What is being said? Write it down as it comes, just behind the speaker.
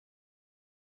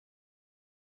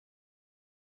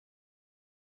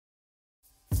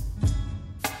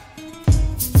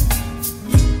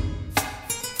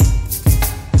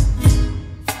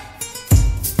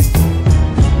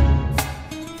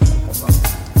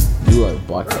duo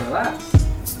bike. Oh, relax.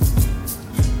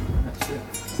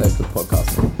 Save the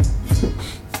podcast.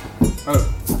 Oh.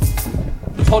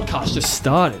 The podcast just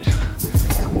started.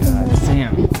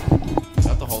 Damn. You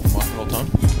have to hold the mic the whole time.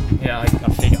 Yeah, I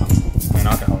figure. I mean,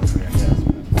 I can hold it for you, I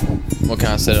guess. What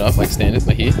can I set it up? Like standard?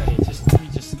 Like here? Hey, just do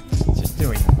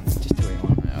what you want. Just do what you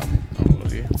want. Yeah, I'll hold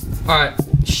it here. Alright,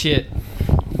 shit.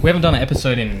 We haven't done an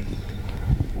episode in...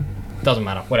 Doesn't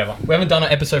matter, whatever. We haven't done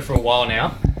an episode for a while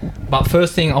now. But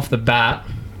first thing off the bat,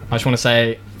 I just want to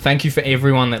say thank you for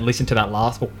everyone that listened to that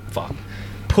last... Oh, fuck.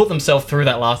 Put themselves through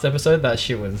that last episode. That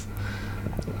shit was...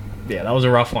 Yeah, that was a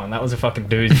rough one. That was a fucking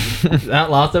doozy. That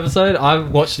last episode, I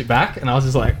watched it back and I was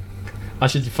just like, I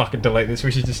should fucking delete this.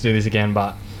 We should just do this again.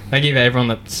 But thank you for everyone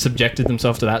that subjected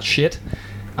themselves to that shit.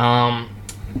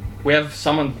 We have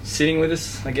someone sitting with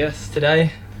us, I guess,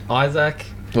 today. Izaak.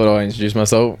 What do I introduce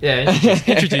myself? Yeah,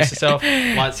 introduce yourself.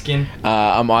 Light skin.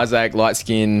 I'm Izaak, light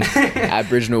skin,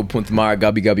 Aboriginal Punthamara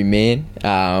Gubby Gubby man.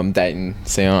 Dating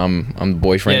Tsion. I'm the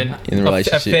boyfriend in the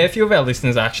relationship. A fair few of our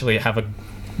listeners actually have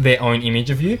their own image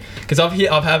of you, because I've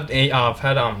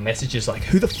had messages like,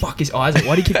 who the fuck is Izaak?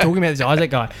 Why do you keep talking about this Izaak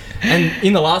guy? And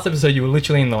in the last episode you were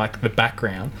literally in the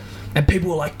background and people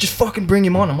were like, just fucking bring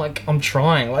him on. I'm like, I'm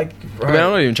trying, like, bro. I mean,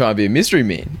 I'm not even trying to be a mystery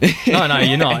man. No,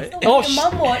 you're not. Your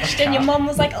mum watched and your mum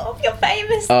was like, oh, you're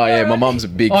famous. Oh yeah, my mum's a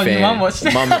big fan. Your mum watched.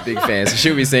 Mum's a big fan, so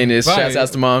she'll be seeing this. Right. Shouts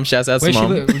out to mum. Shouts out to Where's she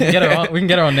mum. live? We can get her on. We can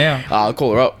get her on now. I'll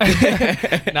call her up.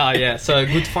 No, yeah. So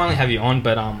good to finally have you on,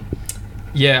 but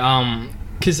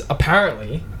because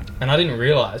apparently, and I didn't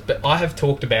realise, but I have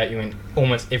talked about you in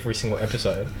almost every single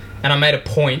episode, and I made a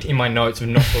point in my notes of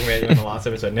not talking about you in the last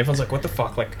episode, and everyone's like, what the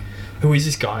fuck, like, who is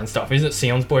this guy and stuff? Isn't it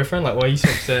Sion's boyfriend? Like, why are you so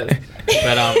upset?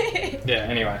 But yeah,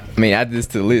 anyway. I mean, add this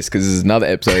to the list because this is another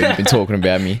episode you've been talking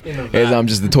about me. As I'm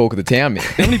just the talk of the town, man.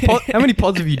 How many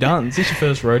pods have you done? Is this your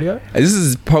first rodeo? This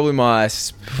is probably my...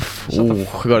 Ooh,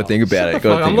 I got to think about it.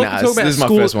 This is my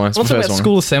first one. It's my first one.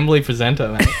 School assembly presenter,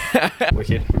 man.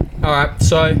 Wicked. Alright,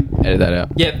 so... Edit that out.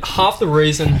 Yeah, half the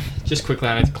reason... Just quickly,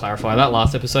 I need to clarify. That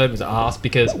last episode was asked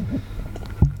because...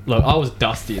 Look, I was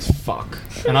dusty as fuck.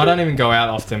 And I don't even go out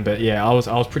often, but yeah, I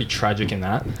was pretty tragic in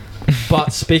that.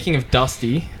 But speaking of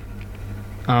dusty...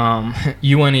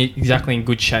 you weren't exactly in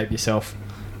good shape yourself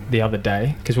the other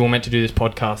day, because we were meant to do this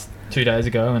podcast 2 days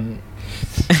ago, and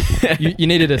you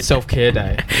needed a self-care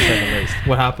day, to say the least.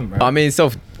 What happened, bro? I mean,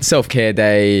 self-care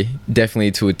day,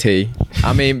 definitely to a T.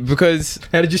 I mean, because...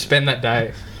 How did you spend that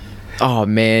day? Oh,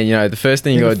 man, you know, the first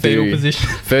thing you got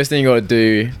to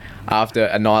do after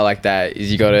a night like that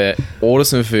is you got to order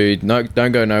some food. No,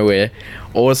 don't go nowhere.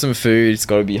 Order some food. It's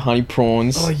got to be honey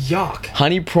prawns. Oh, yuck.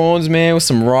 Honey prawns, man, with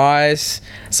some rice,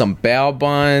 some bao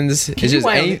buns.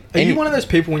 Are you one of those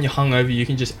people when you're hungover you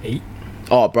can just eat?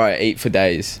 Oh, bro, I eat for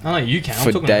days. I know you can.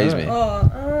 For days, man.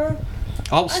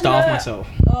 I'll starve myself.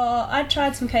 I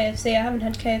tried some KFC. I haven't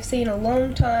had KFC in a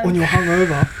long time. When you're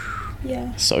hungover?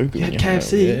 Yeah. So good. You had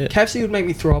KFC. Yeah. KFC would make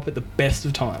me throw up at the best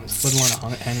of times, let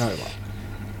alone a hangover.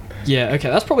 Yeah, okay,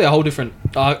 that's probably a whole different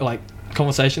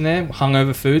conversation there,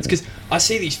 hungover foods, because I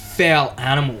see these foul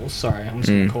animals, sorry, I'm just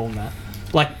going to call them that,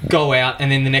 like, go out,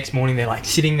 and then the next morning they're, like,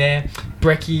 sitting there,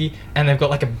 brekkie, and they've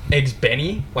got, like, a eggs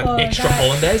Benny, like, extra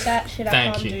hollandaise. That shit I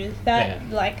can't do. That,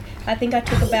 yeah. Like, I think I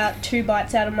took about 2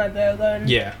 bites out of my burger and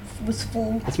was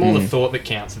full. It's more the thought that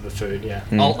counts of the food, yeah.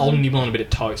 I'll nibble on a bit of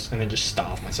toast and then just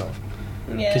starve myself.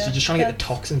 Yeah. Because you're just trying to get the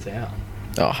toxins out.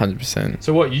 Oh, 100%.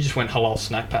 So what, you just went halal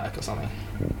snack pack or something?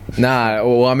 Nah,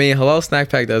 well, I mean, halal snack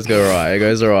pack does go right. It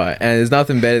goes alright. And there's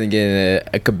nothing better than getting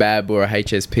a kebab or a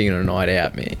HSP on a night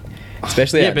out, man.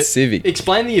 Especially at Civic.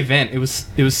 Explain the event. It was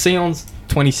Sion's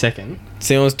 22nd.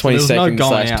 Sion's 22nd /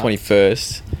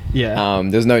 21st. Yeah.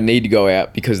 There's no need to go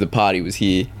out because the party was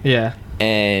here. Yeah.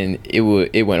 And it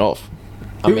went off.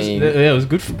 It was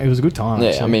good. It was a good time. Yeah,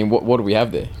 actually. I mean, what do we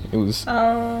have there? It was...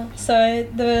 So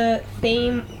the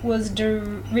theme was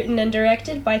written and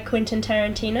directed by Quentin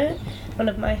Tarantino, one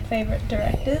of my favourite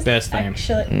directors. Best theme.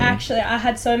 Actually, I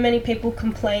had so many people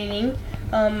complaining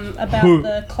about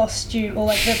the costume or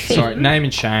like the theme. Sorry, name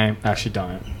and shame. Actually,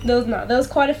 don't. There was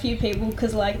quite a few people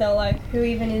because like they're like, who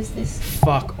even is this?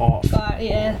 Fuck off. Guy?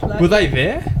 Yeah. Like, were they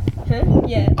there? Huh?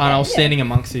 Yeah. And I was standing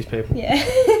amongst these people. Yeah.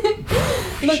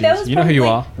 Look, there was you know who you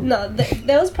are. No,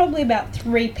 there was probably about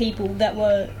 3 people that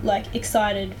were like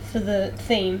excited for the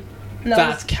theme.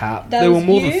 That's cap. There were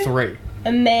more than 3.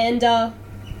 Amanda.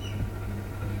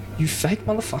 You fake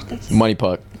motherfuckers. Money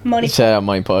Puck. Shout out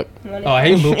Money Puck.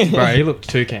 He looked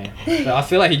too keen. I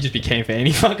feel like he'd just be keen for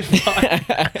any fucking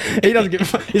fight. He doesn't give a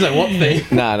fuck. He's like, what theme?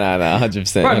 Nah,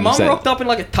 100%. Bro, Mum rocked up in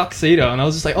like a tuxedo and I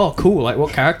was just like, oh, cool, like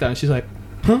what character? And she's like,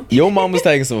 Your mum was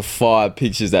taking some fire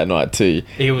pictures that night too.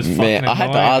 It was man. I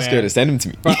had to ask her to send them to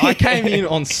me. Right, I came in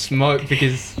on smoke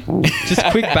because just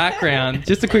a quick background.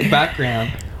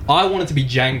 I wanted to be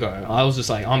Django. I was just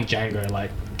like, I'm Django,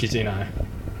 like, because you know,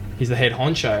 he's the head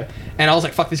honcho. And I was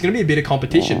like, fuck, there's gonna be a bit of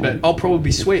competition, but I'll probably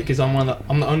be sweet because I'm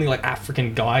the only like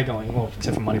African guy going. Well,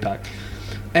 except for Money Pack.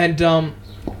 And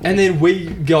then we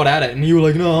got at it, and you were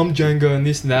like, no, I'm Django and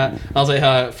this and that. And I was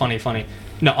like, funny.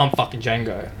 No, I'm fucking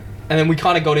Django. And then we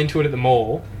kind of got into it at the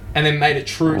mall, and then made a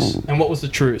truce. And what was the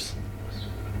truce?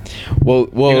 Well,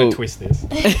 You're gonna twist this.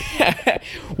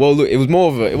 Well, look, it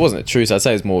wasn't a truce. I'd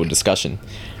say it's more a discussion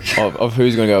of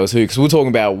who's going to go as who, because we're talking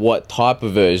about what type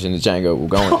of version of Django we're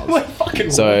going as.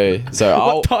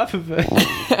 What type of version?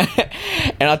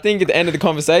 And I think at the end of the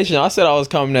conversation, I said I was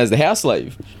coming as the house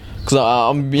slave. Because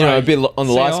I'm, a bit on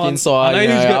the light skin side. I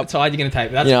know who's got the side you're going to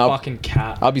take, but that's fucking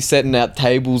cat. I'll be setting out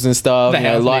tables and stuff,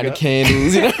 lighting the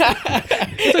candles. You're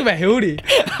talking about Hildy.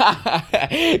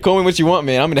 Call me what you want,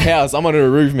 man. I'm in the house. I'm under the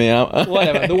roof, man.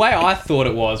 Whatever. The way I thought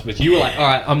it was you were like,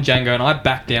 alright, I'm Django, and I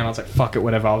backed down. I was like, fuck it,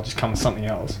 whatever. I'll just come with something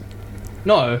else.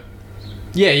 No.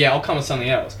 Yeah, I'll come with something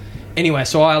else. Anyway,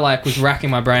 so I was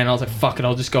racking my brain. I was like, fuck it,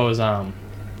 I'll just go as,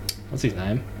 what's his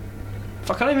name?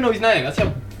 Fuck, I don't even know his name. That's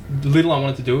how little I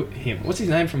wanted to do him. What's his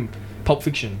name from Pulp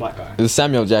Fiction? Black guy. It was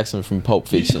Samuel Jackson from Pulp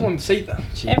Fiction. You just want to see that.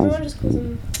 Jeez. Everyone just calls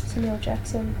him Samuel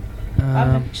Jackson.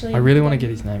 I really want to get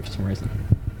his name for some reason.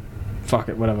 Fuck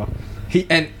it, whatever. He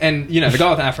and the guy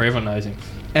with the afro, everyone knows him.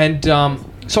 And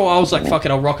so I was like, fuck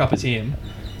it, I'll rock up as him.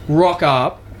 Rock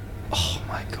up. Oh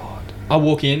my god. I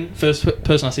walk in, first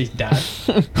person I see is Dad.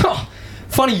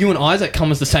 Funny, you and Izaak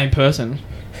come as the same person.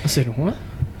 I said, what?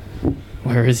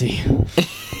 Where is he?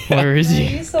 Where is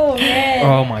he? You saw red.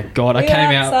 Oh my god, I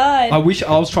came outside. I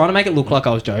was trying to make it look like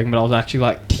I was joking, but I was actually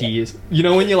like tears. You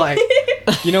know when you're like,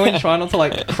 when you try not to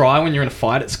like cry when you're in a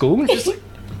fight at school? Just like,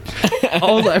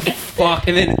 I was like, fuck.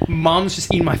 And then Mum's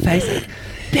just in my face like,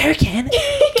 Berrican,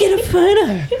 get a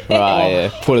photo. Right,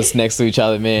 yeah. Put us next to each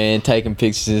other, man, taking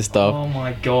pictures and stuff. Oh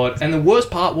my god. And the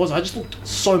worst part was I just looked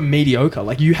so mediocre.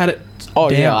 Like you had it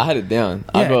down. Yeah, I had it down.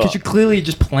 Yeah, because you clearly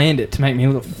just planned it to make me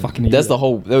look fucking idiot. That's the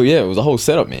whole... Oh, yeah, it was a whole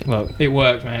setup, man. Well, it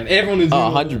worked, man. Everyone was...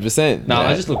 100%. No,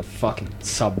 I just looked fucking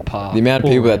subpar. The amount of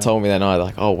people that told me that night,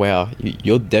 like, oh, wow,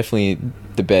 you're definitely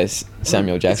the best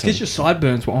Samuel Jackson. It's because your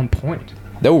sideburns were on point.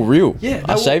 They were real. Yeah.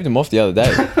 I shaved them off the other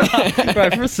day.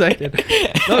 Right, for a second.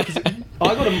 No, because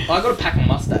I got a pack of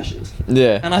mustaches.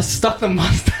 Yeah. And I stuck the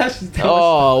mustaches down.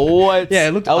 Oh, what? Yeah,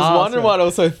 it looked I was wondering why they were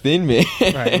so thin, man.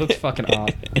 Right, it looked fucking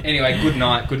arse. Anyway, good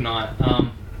night.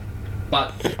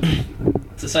 But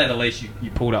to say the least,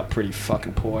 you pulled up pretty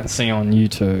fucking poor. And Tsion, you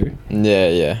too.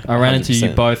 Yeah. I ran into you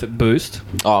both at Boost.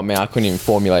 Oh, man, I couldn't even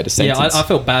formulate a sentence. Yeah, I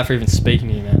felt bad for even speaking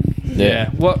to you, man. Yeah.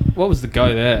 What was the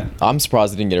go there? I'm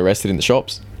surprised I didn't get arrested in the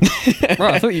shops. Right,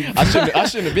 I thought you... I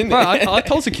shouldn't have been there. Right, I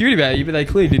told security about you, but they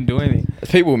clearly didn't do anything.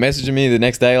 People were messaging me the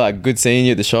next day, like, good seeing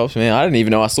you at the shops, man. I didn't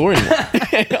even know I saw anyone.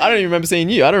 I don't even remember seeing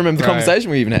you. I don't remember the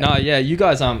conversation we even had. No, yeah, you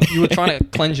guys, you were trying to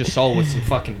cleanse your soul with some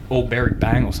fucking all-berry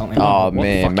bang or something. Oh,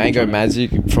 man, Mango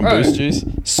Magic from Boost Juice.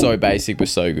 So basic, but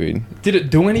so good. Did it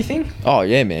do anything? Oh,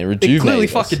 yeah, man. Rejuvenated. It clearly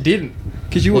fucking didn't.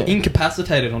 Because you were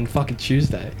incapacitated on fucking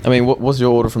Tuesday. I mean, what's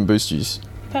your order from Boost Juice?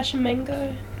 Passion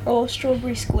mango or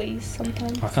strawberry squeeze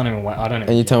sometimes. I can't even wait. I don't even.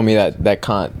 And you tell me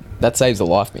that saves a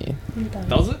life, man.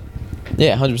 Does it?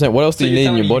 Yeah, 100%. What else do you need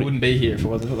in your body? You wouldn't be here if it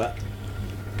wasn't for that.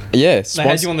 Yeah, they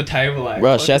had you on the table like.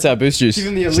 Well, shouts out Boost Juice. Give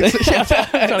him the elixir. Shout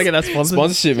out. I'm trying to get that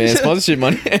sponsorship, man. Sponsorship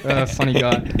money. Funny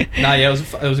guy. Nah, yeah,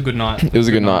 it was a good night. It was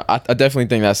a good night. I definitely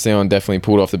think that Tsion definitely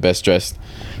pulled off the best dressed.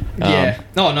 Yeah.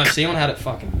 No, Tsion had it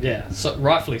fucking so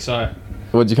rightfully so.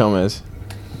 What'd you come as?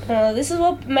 This is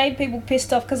what made people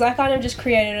pissed off because I kind of just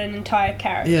created an entire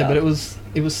character. Yeah, but it was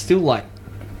still like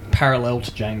parallel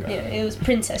to Django. Yeah, it was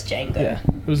Princess Django. Yeah,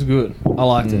 it was good. I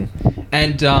liked it.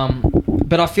 And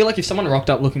but I feel like if someone rocked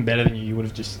up looking better than you, you would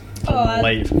have just told them to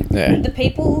leave. Yeah. The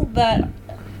people that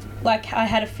like I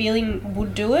had a feeling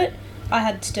would do it, I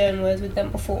had stern words with them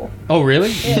before. Oh really?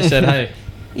 Yeah. You said, hey.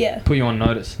 Yeah. Put you on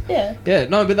notice. Yeah. Yeah.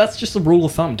 No, but that's just a rule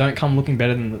of thumb. Don't come looking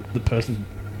better than the person.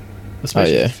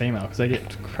 Especially if it's female, because they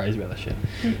get crazy about that shit.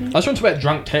 Mm-hmm. I just want to talk about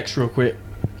drunk texts real quick.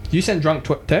 Do you send drunk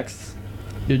texts?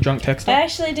 You drunk texter? I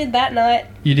actually did that night.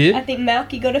 You did? I think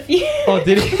Malky got a few. Oh,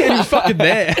 did he? And he's fucking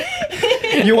there.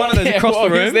 You're one of those across the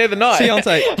room. He was there the night. Tsion's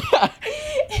like...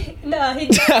 No, he...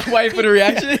 Wait for the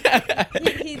reaction.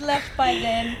 he left by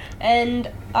then,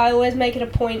 and I always make it a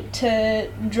point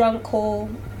to drunk call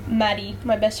Maddie,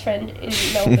 my best friend in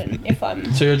Melbourne, if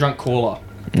I'm... So you're a drunk caller?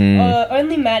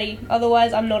 Only Maddie.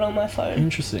 Otherwise, I'm not on my phone.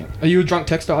 Interesting. Are you a drunk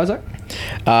texter, Isaac?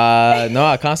 No,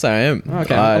 I can't say I am.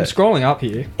 Okay, I'm scrolling up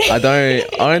here. I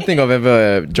don't think I've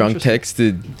ever drunk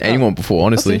texted anyone before,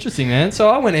 honestly. That's interesting, man. So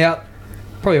I went out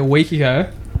probably a week ago,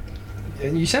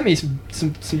 and you sent me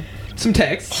some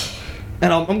texts,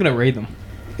 and I'm gonna read them.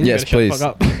 Yes, please.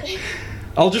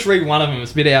 I'll just read one of them.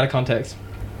 It's a bit out of context.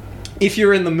 If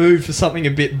you're in the mood for something a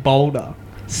bit bolder,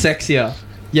 sexier,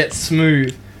 yet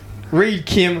smooth, read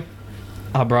Kim.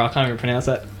 Oh, bro, I can't even pronounce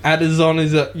that. Adazon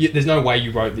there's no way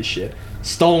you wrote this shit.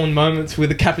 Stolen moments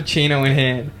with a cappuccino in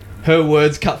hand. Her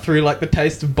words cut through like the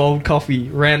taste of bold coffee,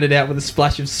 rounded out with a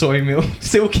splash of soy milk,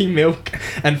 silky milk,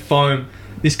 and foam.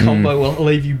 This combo will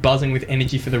leave you buzzing with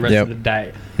energy for the rest of the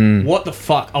day. What the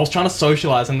fuck? I was trying to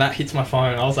socialize and that hits my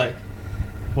phone. I was like,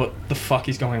 what the fuck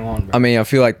is going on, bro? I mean, I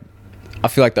feel like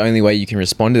the only way you can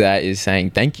respond to that is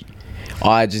saying thank you.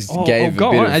 I just gave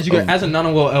a bit of... As a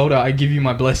Ngunnawal elder, I give you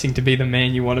my blessing to be the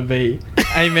man you want to be.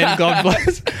 Amen. God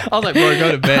bless. I was like, bro,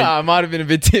 go to bed. I might have been a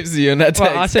bit tipsy on that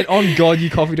text. I said, on God, you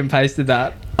copied and pasted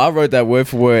that. I wrote that word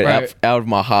for word out of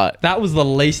my heart. That was the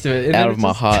least of it. Out of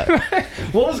my heart.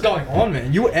 What was going on,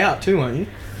 man? You were out too, weren't you?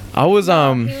 I was He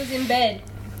was in bed.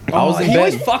 I was in bed. He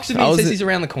always fucks with me and says he's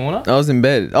around the corner. I was in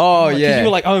bed. Oh yeah. Because you were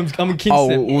like, I'm in Kingston.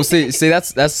 Oh well, see,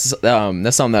 that's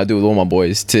something that I do with all my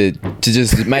boys to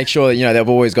just make sure that they've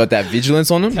always got that vigilance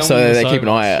on them, so they keep an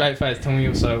eye out. Straight face, tell me you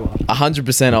were sober.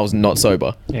 100%, I was not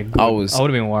sober. Yeah, good. I would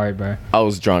have been worried, bro. I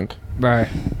was drunk. Bro,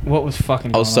 what was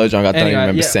fucking? I was so drunk. I don't even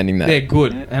remember sending that. They're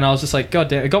good, and I was just like, God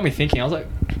damn, it got me thinking. I was like,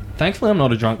 thankfully, I'm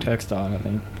not a drunk texter. I don't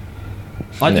think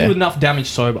I do enough damage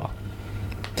sober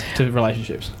to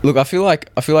relationships. Look, I feel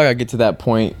like I get to that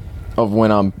point of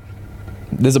when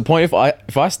there's a point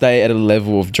if I stay at a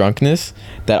level of drunkenness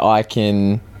that I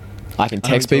can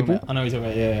text people. I know what you're talking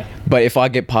about, yeah. But if I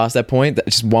get past that point,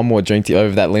 just one more drink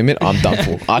over that limit, I'm done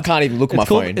for. I can't even look at my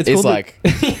phone. It's like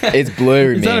it's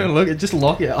blurry, man. Don't even look. Just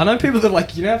lock it. I know people that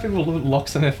like how people put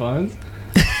locks on their phones.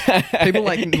 People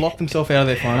like lock themselves out of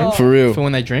their phone for real for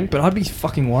when they drink. But I'd be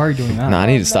fucking worried doing that. Nah, I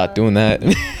need to start doing that.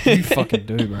 You fucking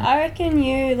do, bro. I reckon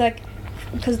you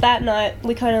because that night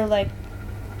we kind of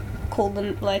called the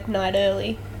night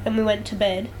early and we went to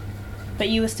bed, but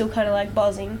you were still kind of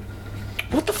buzzing.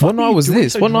 What the fuck? What night was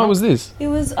this? What night was this? It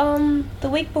was the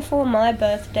week before my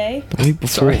birthday. The week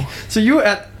before. So you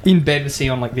were in bed with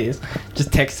Tsion like this,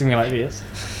 just texting me like this.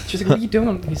 She's like, "What are you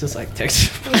doing?" He's just like,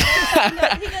 "Text."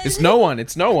 It's no one. He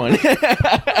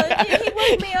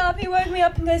woke me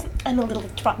up and goes, "I'm a little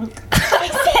drunk."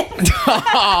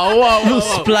 Whoa.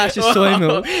 Splash of soy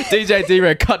milk. DJ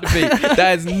D-Red, cut the beat.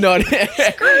 That is not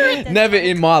never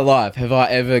in my life have I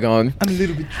ever gone, I'm a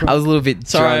little bit drunk. I was a little bit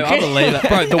Sorry, drunk. I believe that.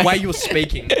 Bro, the way you were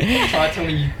speaking. Try to tell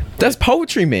me That's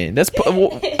poetry, man. I just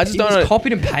don't know.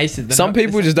 Copied and pasted. Some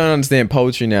people just don't understand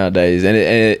poetry nowadays, and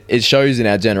it shows in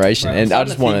our generation. Bro, and I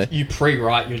just want to. You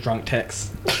pre-write your drunk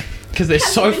texts because they're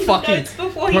so fucking.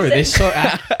 Bro, they're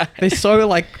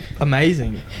so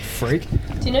amazing. Freak.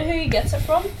 Do you know who he gets it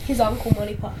from? His uncle,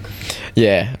 Money Park.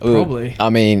 Yeah, probably.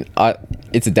 I mean,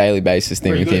 it's a daily basis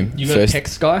thing with him. You got a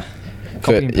text guy.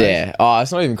 Copy and paste. Yeah. Oh,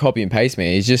 it's not even copy and paste,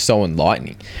 man. He's just so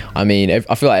enlightening. I mean, I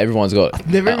feel like everyone's got.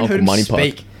 I've never even heard him Money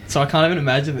speak. Park. So I can't even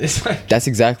imagine this. That's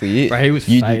exactly it. Bro, he was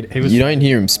fade. You don't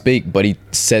hear him speak, but he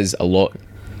says a lot.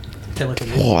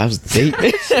 Telekinesis. Oh, that was deep.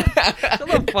 Shut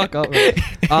the fuck up,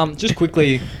 man. Just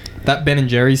quickly, that Ben and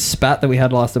Jerry's spat that we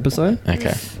had last episode.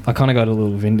 Okay. I kind of got a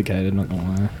little vindicated, not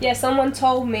gonna lie. Yeah, someone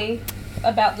told me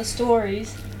about the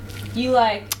stories. You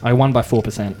I won by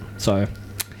 4%, so...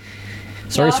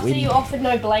 Sorry, after sweetie. you offered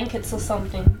no blankets or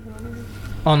something.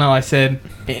 Oh no, I said...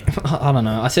 I don't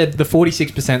know. I said the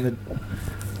 46% that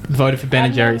voted for Ben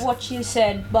and Jerry's. I don't know what you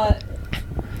said, but...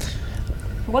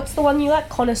 What's the one you like?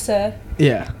 Connoisseur.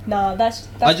 Yeah. Nah, that's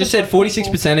I just said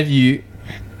 46% of you...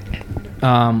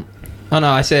 Oh no,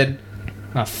 I said...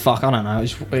 Oh fuck, I don't know.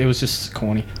 It was just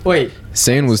corny. Wait.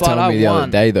 Tsion was telling me the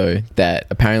other day though that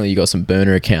apparently you got some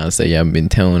burner accounts that you haven't been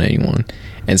telling anyone,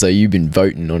 and so you've been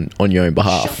voting on your own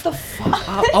behalf. Shut the fuck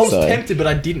up. I was tempted, but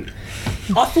I didn't.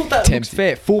 I thought that looks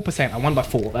fair. 4%. I won by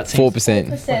 4. That seems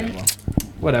 4%.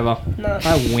 Whatever. No.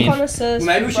 I win. Connoisseurs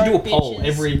Maybe we should do a poll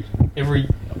bitches. every.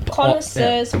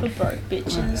 Connoisseurs for broke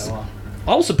bitches. Whatever.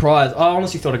 I was surprised. I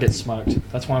honestly thought I'd get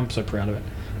smoked. That's why I'm so proud of it.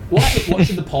 What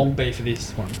should the poll be for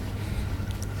this one?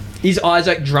 Is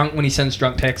Izaak drunk when he sends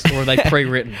drunk texts, or are they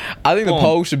pre-written? I think the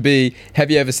poll should be: have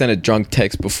you ever sent a drunk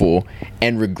text before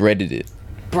and regretted it?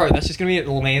 Bro, that's just gonna be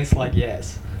a landslide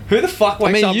yes. Who the fuck wakes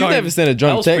I mean, up you've going, never sent a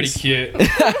drunk that was text. pretty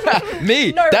cute.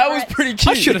 Me, No, that right. was pretty cute.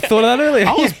 I should have thought of that earlier.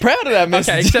 I was proud of that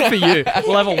message. Okay, except for you.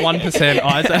 We'll have a 1%,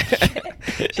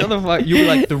 Isaac. Shut the fuck. You'll be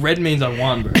like, the red means I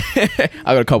won, bro.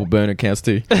 I got a couple burner accounts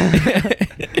too.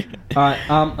 Alright,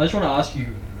 I just want to ask you,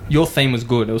 your theme was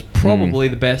good. It was probably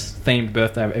the best themed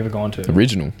birthday I've ever gone to.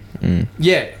 Original.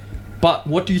 Yeah, but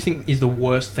what do you think is the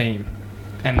worst theme?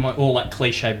 And or like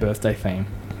cliche birthday theme?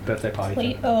 Birthday party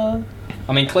theme?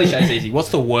 I mean, cliche is easy. What's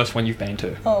the worst one you've been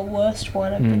to? Worst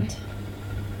one I've been to.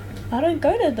 I don't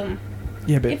go to them.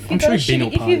 Yeah, but If I'm sure you've been to a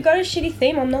if party. you've got a shitty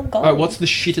theme, I'm not going. Alright, what's the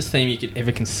shittest theme you could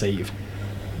ever conceive?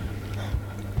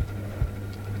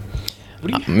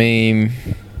 What do you... I mean,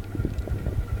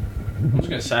 I'm just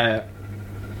gonna say it.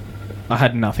 I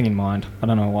had nothing in mind. I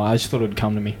don't know why. I just thought it would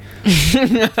come to me.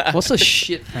 What's the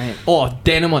shit thing? Oh,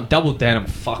 denim on double denim.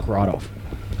 Fuck right off.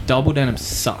 Double denim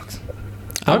sucks.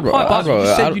 I'm quite buzzed. You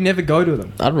said you never go to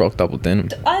them. I'd rock double denim.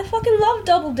 I fucking love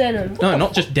double denim. No,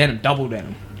 not just denim. Double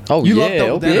denim. Oh You yeah, love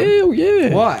double oh denim? yeah, oh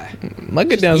yeah. Why? Might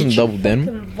get down some itchy. double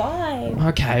denim. Fucking vibe.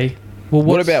 Okay. Well,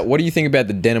 What do you think about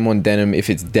the denim on denim if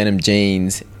it's denim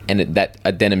jeans and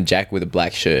a denim jacket with a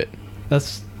black shirt?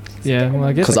 That's... Yeah, well,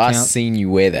 I guess Because that I've counts. seen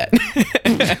you wear that.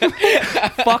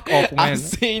 Fuck off, man. I've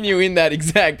seen you in that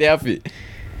exact outfit.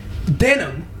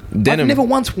 Denim? Denim. I've never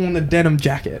once worn a denim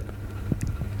jacket.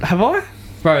 Have I?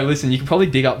 Bro, listen, you can probably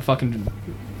dig up fucking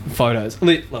photos.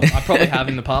 Look, I probably have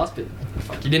in the past, but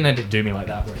fuck, you didn't have to do me like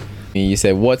that, bro. You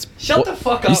said what's Shut the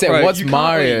fuck up, You said bro. what's You can't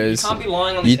Mario's? You can't be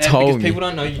lying on this You app told because me. people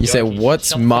don't know You said joking. what's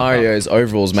Shut the fuck up. Mario's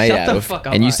overalls made Shut out the of? fuck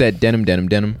up, And you mate. said denim.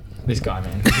 This guy,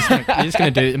 man. You're just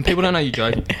gonna do it, and people don't know you're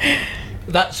joking.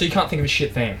 So you can't think of a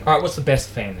shit theme. Alright, what's the best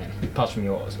theme then, apart from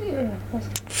yours? I'm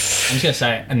just gonna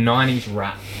say a 90s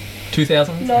rap.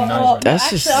 2000s? No, 90s rap. That's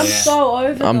actually, just- I'm so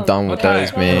over I'm them. done with Okay.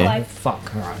 those, man. Like,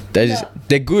 Fuck, alright.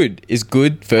 They're good. It's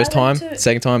good first I went time, to-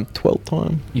 second time, 12th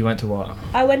time. You went to what?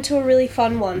 I went to a really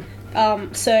fun one,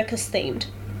 circus themed.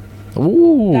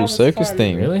 Ooh, That was circus fun.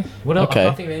 thing. Really? What else? Okay. I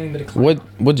can't think of anything but a clown.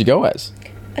 What'd you go as?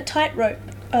 A tightrope.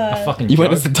 A fucking You went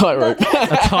joke. as the tightrope. A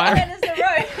tightrope? I went as the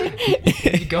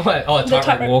rope. You go at, a The tightrope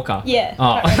tightrope- walker. Yeah, Oh,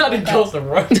 I tightrope didn't walker. call it the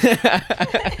rope. What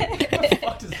the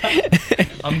fuck is that?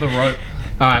 I'm the rope.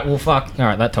 Alright, well fuck.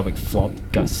 Alright, that topic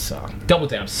flopped. Guys suck. Double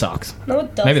down sucks. No,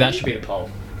 it doesn't. Maybe that should be the poll.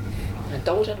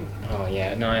 Double down. Oh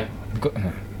yeah, no.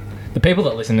 The people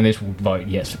that listen to this will vote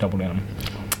yes for double down.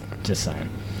 Just saying.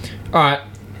 Alright,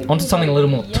 on to something a little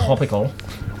more Yes. topical.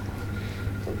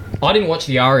 I didn't watch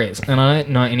the Arias, and I don't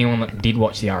know anyone that did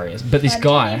watch the Arias. But this I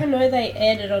guy, didn't even know they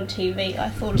aired it on TV. I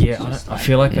thought it yeah, was just I like,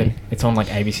 feel like it's on like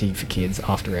ABC for kids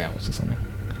after hours or something.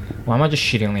 Why am I just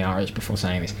shitting on the Arias before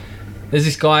saying this? There's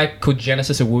this guy called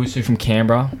Genesis Owusu from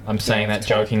Canberra. I'm saying that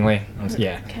jokingly.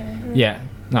 Yeah. Okay. Yeah.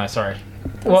 No, sorry.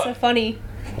 That's What? so funny.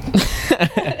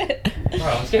 Bro,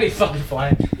 I was getting fucking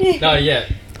flamed. No, yeah.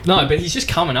 No, but he's just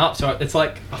coming up, so it's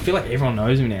like, I feel like everyone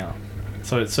knows him now.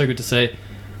 So it's so good to see.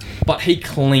 But he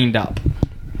cleaned up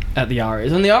at the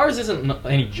Arias. And the Arias isn't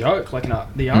any joke. Like, no,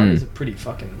 the Arias are pretty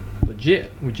fucking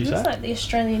legit, would you It's say? like the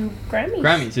Australian Grammys.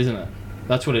 Grammys, isn't it?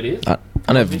 That's what it is? I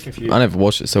bit confused. never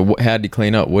watched it. So how did he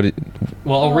clean up?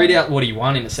 Well, I'll read out what he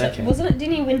won in a second. Wasn't it?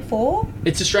 Didn't he win 4?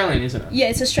 It's Australian, isn't it? Yeah,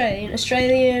 it's Australian.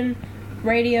 Australian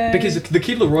radio. Because the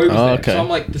Kid Leroy was Oh, there. okay. So I'm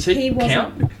like, does he He wasn't.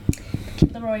 count?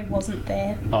 Leroy wasn't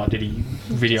there. Oh, did he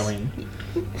video in?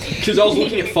 Because I was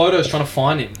looking at photos trying to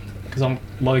find him. Because I'm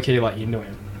low-key, like, into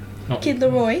him. Not Kid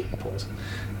Leroy. Pause.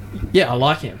 Yeah, I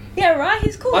like him. Yeah, right.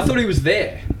 He's cool. I thought he was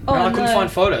there. Oh, and I couldn't no. find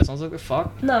photos. I was like, the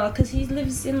fuck? No, because he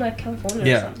lives in like California or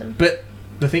Yeah. something. But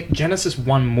the thing, Genesis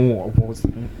won more awards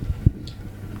than him.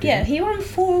 Yeah, he won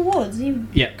 4 awards.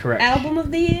 Yeah, correct. Album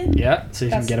of the year, Yeah, so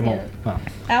you can That's- get them all. yeah. Oh.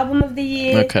 album of the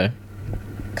year, Okay.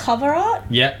 cover art.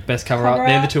 Yeah, best cover Cover art.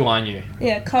 They're the art. two I knew.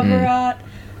 Yeah, cover art.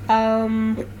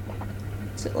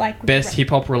 So like Best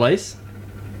hip-hop release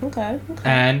Okay. Okay.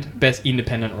 and best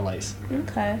independent release.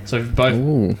 Okay. So both,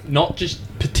 Ooh. not just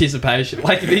participation.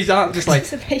 Like, these aren't just like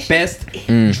Participation. best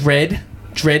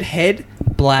dreadhead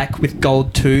black with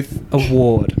gold tooth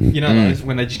award. You know those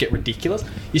when they just get ridiculous.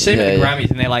 You see them at the Yeah, Grammys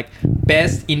and they're like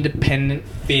best independent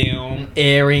film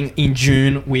airing in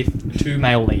June with 2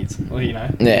 male leads. Well, you know.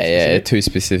 Yeah, too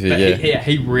specific. But Yeah.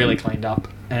 he really cleaned up.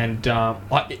 And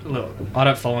look, I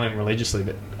don't follow him religiously,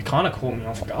 but it kind of caught me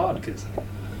off guard because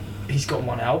he's got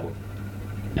one album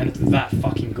and it's that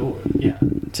fucking good. Yeah.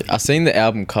 I've seen the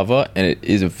album cover and it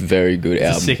is a very good It's a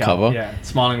album sick cover. album. Yeah.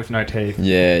 Smiling with no teeth.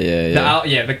 Yeah.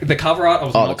 The cover art. I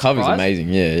was Oh, not the cover's surprised. amazing.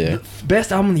 Yeah.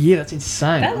 Best album of the year. That's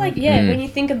insane. That when you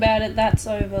think about it, that's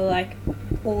over like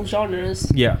all genres.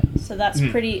 Yeah. So that's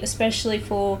pretty, especially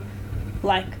for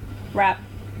like rap,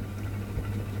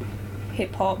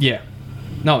 hip hop. Yeah.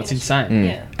 No, it's insane.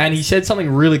 Yeah. And he said something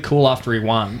really cool after he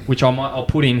won, which I'll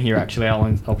put in here actually.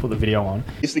 I'll put the video on.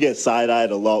 I used to get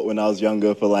side-eyed a lot when I was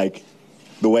younger for like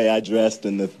the way I dressed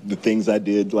and the things I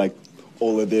did, like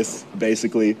all of this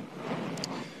basically.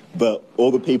 But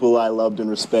all the people I loved and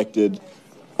respected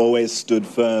always stood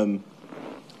firm,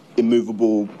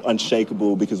 immovable,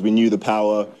 unshakable, because we knew the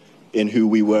power in who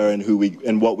we were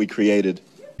and what we created.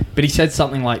 But he said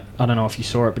something like, I don't know if you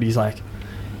saw it, but he's like,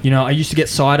 you know, I used to get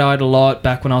side-eyed a lot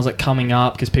back when I was like coming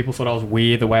up because people thought I was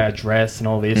weird the way I dressed and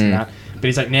all this and that. But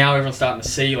he's like, now everyone's starting to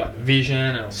see like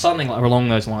vision or something like along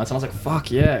those lines. And I was like, fuck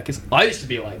yeah, because I used to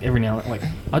be like every now and then, like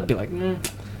I'd be like,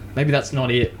 maybe that's not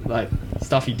it. Like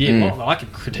stuff he did, well, I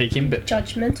could critique him, but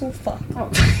Judgmental fuck.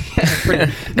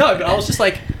 No, but I was just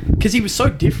like, because he was so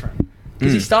different.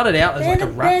 Because he started out as like a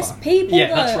rapper. There's people, yeah,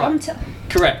 though. that's right.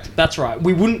 Correct, that's right.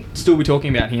 We wouldn't still be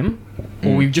talking about him,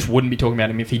 or we just wouldn't be talking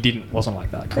about him if he wasn't like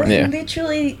that. Correct. There's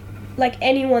literally, like,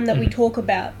 anyone that we talk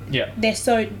about, they're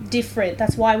so different.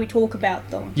 That's why we talk about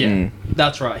them. Yeah,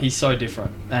 that's right. He's so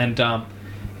different. And,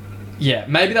 yeah,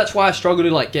 maybe that's why I struggle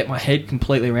to, like, get my head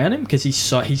completely around him, because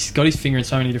he's got his finger in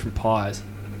so many different pies.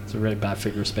 It's a really bad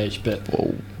figure of speech, but...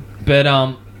 Whoa. But,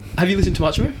 have you listened to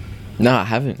much of him? No, I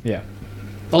haven't. Yeah.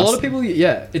 A lot of people,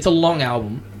 it's a long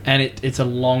album, and it's a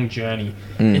long journey.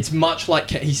 It's much like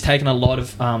he's taken a lot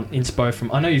of inspo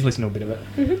from... I know you've listened to a bit of it.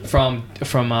 From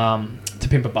To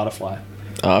Pimp a Butterfly.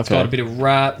 Oh, okay. It's got a bit of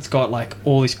rap. It's got, like,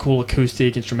 all this cool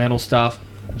acoustic, instrumental stuff.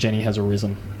 Jenny has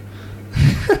arisen.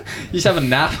 You just have a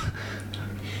nap?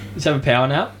 You just have a power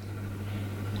nap?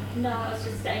 No, I was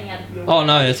just staying out of your way. Oh,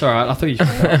 no, that's alright. I thought you...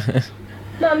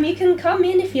 Mum, you can come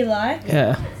in if you like.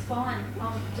 Yeah. It's fine.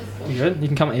 I'm just... You good? You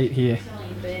can come and eat here. chilling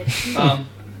in bed.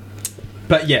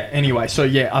 But yeah, anyway, so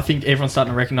yeah, I think everyone's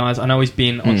starting to recognise. I know he's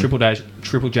been on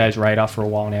Triple J's radar for a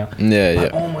while now. Yeah,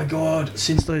 like, oh my god,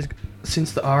 since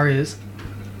the Arias,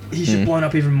 he's just blown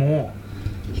up even more.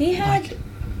 He had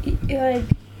like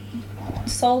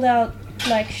sold out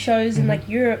like shows in like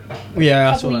Europe. Yeah,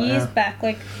 a couple of years back.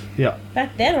 Like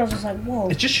back then, I was just like, whoa.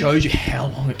 It just shows you how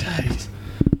long it takes.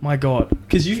 My god,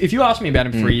 because if you asked me about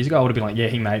him 3 years ago, I would have been like, yeah,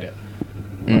 he made it.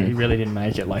 Like, he really didn't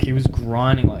make it. Like, he was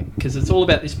grinding, like... Because it's all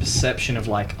about this perception of,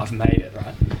 like, I've made it,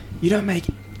 right? You don't make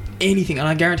anything... And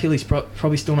I guarantee he's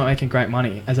probably still not making great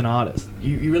money as an artist.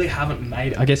 You really haven't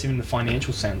made it, I guess, even in the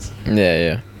financial sense.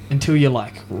 Yeah. Until you're,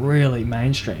 like, really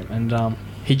mainstream. And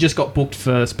he just got booked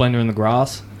for Splendor in the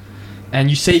Grass. And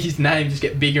you see his name just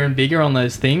get bigger and bigger on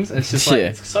those things. It's just, like...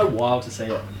 It's so wild to see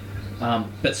it.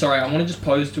 But, sorry, I want to just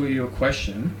pose to you a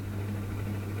question...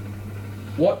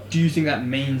 What do you think that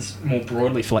means more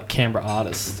broadly for like Canberra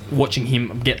artists watching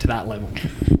him get to that level?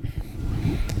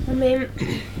 I mean,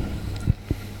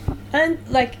 and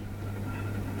like,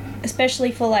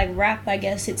 especially for like rap, I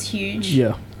guess it's huge.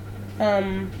 Yeah.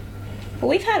 But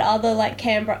we've had other like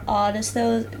Canberra artists. There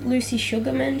was Lucy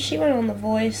Sugarman. She went on The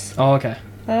Voice. Oh, okay.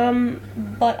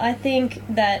 But I think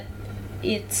that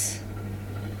it's.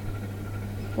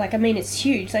 Like, I mean, it's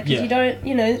huge. Like, 'cause you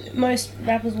don't, most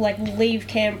rappers will, like, leave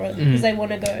Canberra because they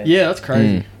want to go... Yeah, that's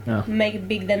crazy. Make it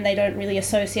big, then they don't really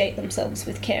associate themselves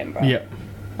with Canberra. Yeah.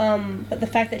 But the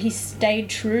fact that he stayed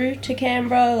true to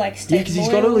Canberra, like, stayed because he's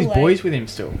got all these boys with him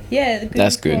still. Yeah, the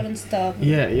good squad and stuff.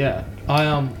 Yeah. I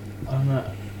don't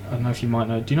know if you might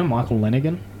know... Do you know Michael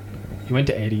Lenigan? He went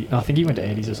to Eddie... I think he went to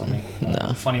Eddie's or something.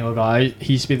 No. Funny little guy.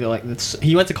 He used to be, like...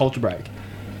 He went to Culture Break.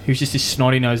 He was just this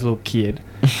snotty-nosed little kid.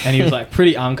 And he was, like,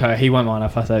 pretty unco. He won't mind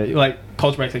if I say it. Like,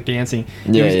 Culture Break's like dancing.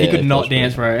 He could not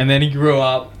dance, bro. And then he grew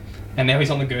up, and now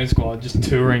he's on the Goon Squad, just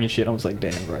touring and shit. I was like,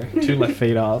 damn, bro. 2 left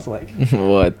feet ass, like...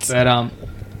 What? But,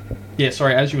 yeah,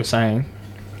 sorry, as you were saying...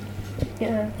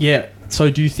 Yeah, so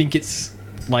do you think it's...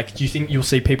 Like, do you think you'll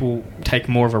see people take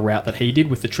more of a route that he did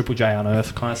with the Triple J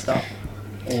Unearthed kind of stuff?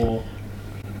 Or...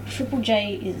 Triple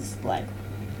J is, like,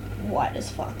 white as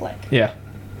fuck, like... Yeah.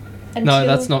 No,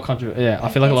 that's not controversial. Yeah, I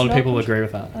feel like a lot of people agree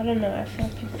with that. I don't know. I feel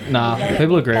like people... Nah,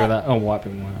 people agree with that. Oh, white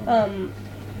people won't.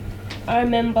 I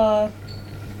remember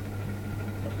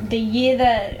the year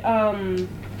that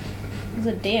was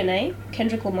it DNA?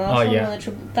 Kendrick Lamar. Oh yeah.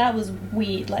 That was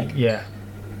weird. Like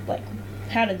like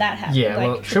how did that happen? Yeah, like,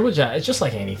 well, Triple J, it's just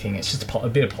like anything. It's just a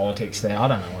bit of politics there. I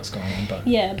don't know what's going on, but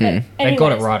yeah, but they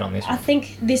got it right on this one. I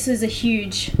think this is a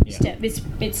huge step.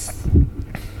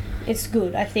 It's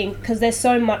good, I think, because there's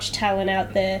so much talent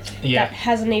out there that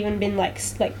hasn't even been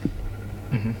it's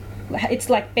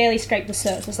like barely scraped the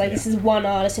surface. Like this is one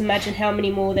artist. Imagine how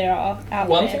many more there are out there.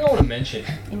 One thing I want to mention,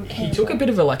 he took a bit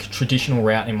of a like traditional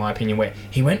route, in my opinion, where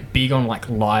he went big on like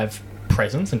live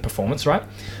presence and performance. Right?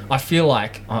 I feel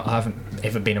like I haven't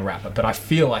ever been a rapper, but I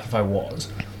feel like if I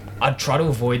was, I'd try to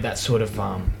avoid that sort of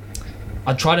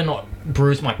I try to not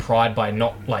bruise my pride by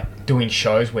not like doing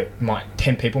shows where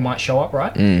 10 people might show up,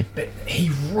 right? But he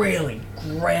really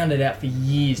grounded out for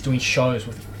years doing shows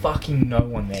with fucking no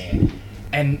one there.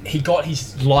 And he got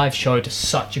his live show to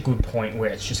such a good point where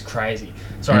it's just crazy.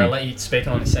 Sorry, I'll let you speak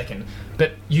on it in a second.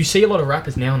 But you see a lot of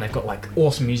rappers now and they've got like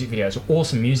awesome music videos or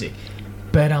awesome music.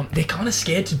 But they're kind of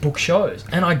scared to book shows.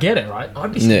 And I get it, right?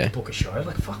 I'd be scared to book a show.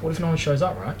 Like, fuck, what if no one shows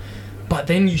up, right? But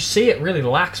then you see it really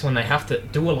lax when they have to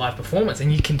do a live performance.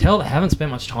 And you can tell they haven't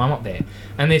spent much time up there.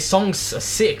 And their songs are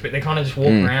sick, but they kind of just walk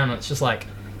around and it's just like...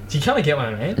 Do you kind of get what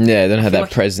I mean? Yeah, they don't have that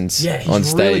like presence on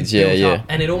stage. Really up,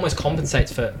 and it almost compensates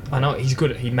for... I know he's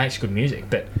good. He makes good music,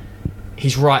 but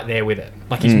he's right there with it.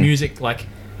 Like his music, like...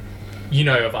 You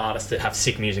know of artists that have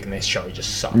sick music and their show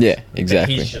just sucks. Yeah,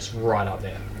 exactly. But he's just right up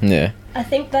there. Yeah. I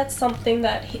think that's something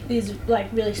that is like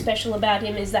really special about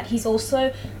him is that he's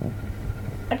also...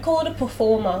 I'd call it a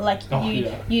performer. Like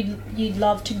you'd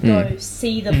love to go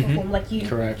see them perform. Like you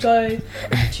go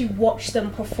to watch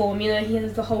them perform. You know, he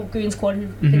has the whole Goon Squad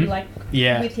who've been like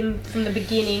with him from the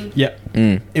beginning. Yeah,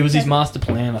 it was his master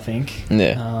plan, I think.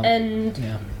 Yeah,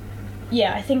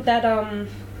 I think that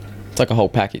it's like a whole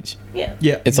package. Yeah,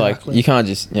 it's exactly. Like you can't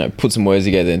just put some words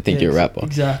together and think you're a rapper.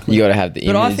 Exactly, you got to have the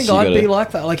image. But I think I'd be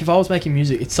like that. Like if I was making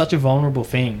music, it's such a vulnerable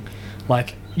thing.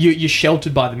 Like. You're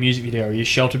sheltered by the music video. You're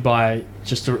sheltered by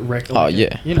just a record. Oh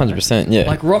yeah, 100%. Yeah.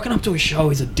 Like rocking up to a show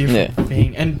is a different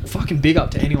thing, and fucking big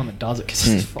up to anyone that does it because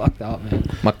it's fucked up, man.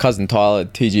 My cousin Tyler,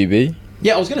 TGB.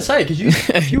 Yeah, I was gonna say because you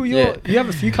have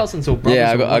a few cousins or brothers.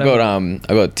 Yeah, I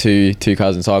got two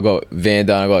cousins. So I got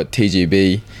Vanda, and I got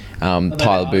TGB,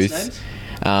 Tyler Booth.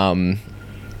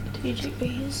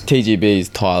 TGB's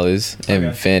Tyler's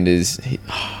and Vanda's.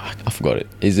 I forgot it.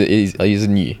 He's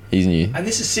new. And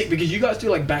this is sick because you guys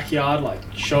do like backyard like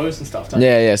shows and stuff, don't you?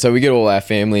 Yeah. So we get all our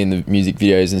family in the music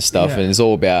videos and stuff, and it's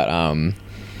all about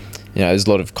there's a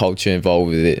lot of culture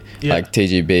involved with it. Yeah. Like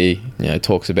TGB,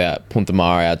 talks about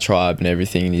Puntamara, our tribe, and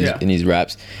everything in his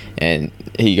raps, and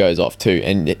he goes off too.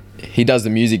 And he does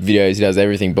the music videos, he does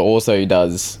everything, but also he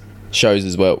does shows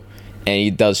as well. And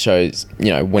he does shows,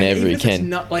 whenever he can.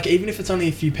 Even if it's only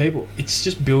a few people, it's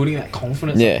just building that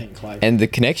confidence. Yeah, I think, and the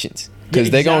connections. Because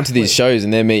they're going to these shows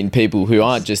and they're meeting people who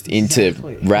aren't just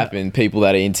into rapping, people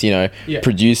that are into,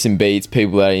 producing beats,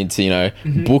 people that are into,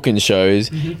 booking shows.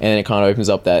 And it kind of opens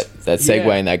up that segue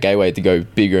and that gateway to go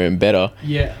bigger and better.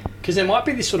 Yeah, because there might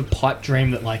be this sort of pipe dream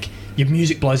that, like, your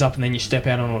music blows up and then you step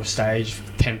out on a stage,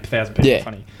 10,000 people in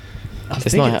front of you.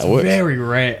 It's not how it works. Very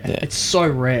rare. Yeah. It's so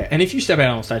rare. And if you step out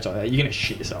on stage like that, you're gonna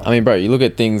shit yourself. I mean, bro, you look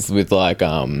at things with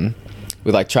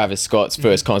Travis Scott's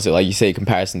first concert, like you see a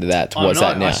comparison to that to what's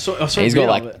that now. I saw he's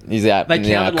got he's out in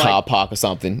a car park or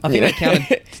something. I think they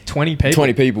counted 20 people.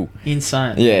 20 people.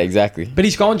 Insane. Yeah, exactly. But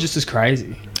he's gone just as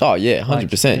crazy. Oh yeah,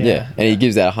 100%. Yeah, and he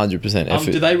gives that 100%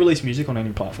 effort. Do they release music on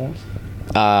any platforms?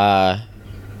 Yeah,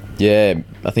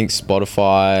 I think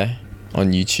Spotify.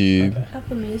 On YouTube. Okay.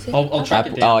 Apple Music. I'll track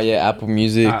it down. Oh yeah, Apple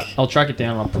Music. I'll track it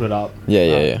down and I'll put it up.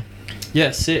 Yeah.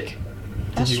 Yeah, sick.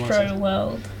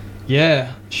 Astroworld.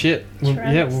 Yeah, shit. We're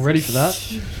ready for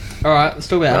that. Alright, let's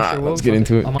talk about Astroworld. Let's get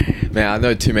into it. Man, I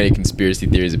know too many conspiracy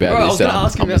theories about this. I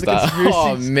was going to ask you about the conspiracies.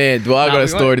 Oh man, do I got a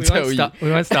story to tell you?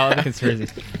 We won't start with the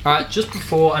conspiracies. Alright, just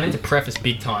before, I need to preface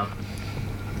big time.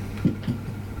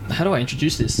 How do I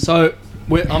introduce this? So,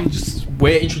 we're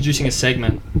introducing a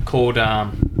segment called...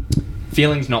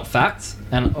 Feelings Not Facts,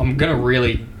 and I'm going to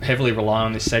really heavily rely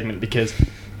on this segment because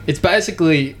it's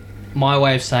basically my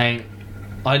way of saying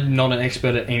I'm not an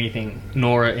expert at anything,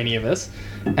 nor are any of us,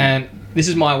 and this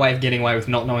is my way of getting away with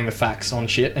not knowing the facts on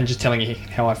shit and just telling you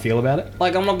how I feel about it.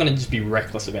 Like, I'm not going to just be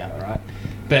reckless about it, right?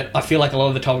 But I feel like a lot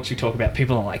of the topics we talk about,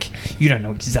 people are like, you don't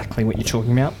know exactly what you're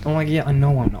talking about. I'm like, yeah, I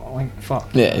know I'm not. Like, fuck.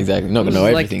 Yeah, exactly. Not going to know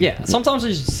everything. Yeah, sometimes I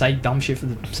just say dumb shit for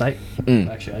the sake.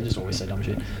 Actually, I just always say dumb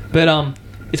shit. But,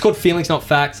 it's called Feelings Not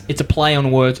Facts. It's a play on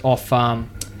words off, I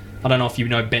don't know if you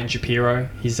know Ben Shapiro.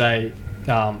 He's a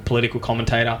political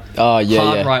commentator. Oh, yeah,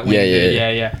 hard right-wing.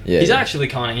 Yeah. He's actually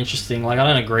kind of interesting. Like, I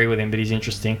don't agree with him, but he's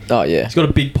interesting. Oh, yeah. He's got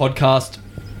a big podcast,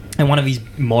 and one of his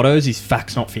mottos is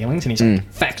facts, not feelings. And he's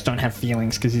like, facts don't have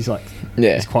feelings, because he's like,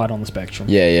 he's quite on the spectrum.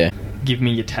 Yeah. Give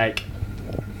me your take.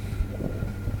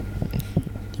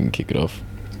 You can kick it off.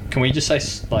 Can we just say,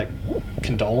 like,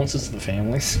 condolences to the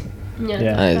families? Yeah.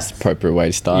 That's the appropriate way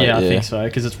to start. Yeah, I think so,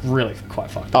 because it's really quite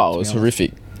fucked up. Oh, it was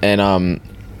horrific. And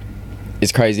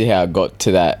it's crazy how it got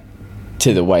to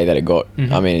the way that it got.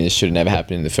 I mean, it should have never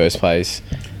happened in the first place.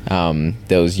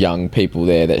 There was young people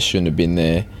there that shouldn't have been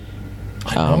there.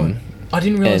 I know. I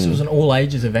didn't realise it was an all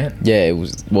ages event. Yeah, it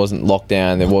wasn't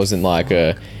lockdown. There wasn't like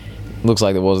a looks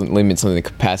like there wasn't limits on the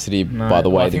capacity by the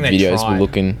way the videos were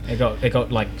looking. It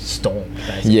got like stormed,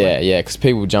 basically. Yeah, because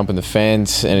people jump in the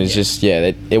fence, and it's just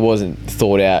it wasn't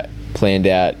thought out, planned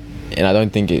out, and I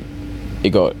don't think it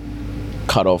got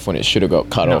cut off when it should have got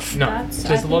cut off. No,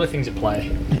 there's a lot of things at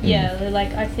play. Yeah,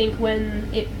 like I think when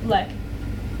it like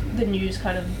the news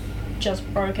kind of just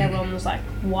broke, everyone was like,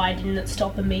 why didn't it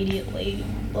stop immediately?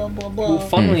 Blah blah blah. Well,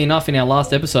 funnily enough, in our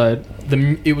last episode,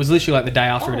 it was literally like the day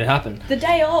after it had happened. The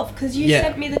day off, because you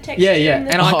sent me the text. Yeah,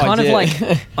 and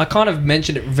I kind of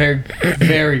mentioned it very,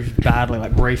 very badly,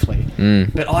 like briefly.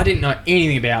 But I didn't know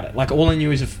anything about it. Like all I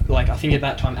knew is I think at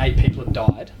that time 8 people had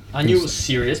died. I knew it was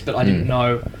serious, but I didn't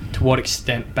know to what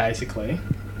extent, basically.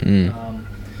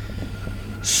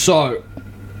 So,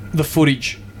 the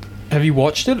footage. Have you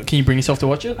watched it? Can you bring yourself to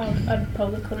watch it? I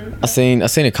probably couldn't. I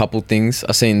seen a couple things.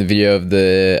 I seen the video of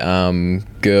the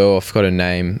girl, I forgot her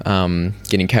name,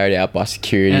 getting carried out by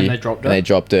security. And they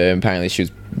dropped her. And apparently she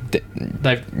was...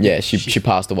 she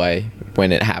passed away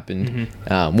when it happened.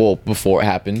 Well, before it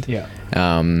happened. Yeah.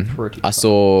 I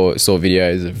saw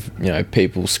videos of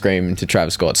people screaming to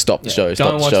Travis Scott, stop the show,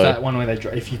 stop the show. Don't watch that one where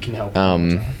if you can help.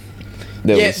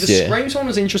 The Screams one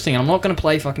was interesting. I'm not going to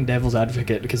play fucking devil's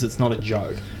advocate because it's not a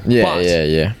joke.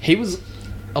 Yeah. He was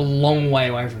a long way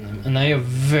away from them, and they are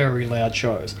very loud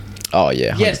shows. Oh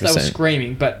yeah, 100%. Yes, they were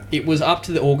screaming, but it was up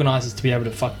to the organisers to be able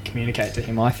to fucking communicate to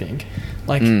him. I think,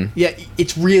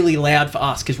 it's really loud for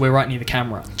us because we're right near the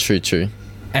camera. True.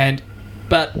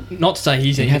 But not to say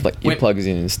he's you have earplugs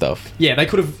in and stuff. Yeah, they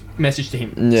could have messaged to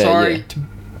him.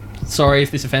 Sorry if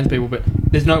this offends people, but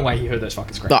there's no way he heard those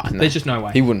fucking screams. No. There's just no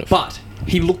way. He wouldn't have. But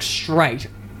he looked straight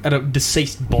at a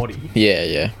deceased body.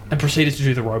 Yeah. And proceeded to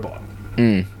do the robot.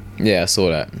 Yeah, I saw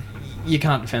that. You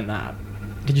can't defend that.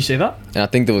 Did you see that? And I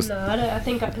think there was... No, I don't want to. I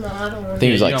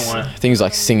think he was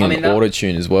like singing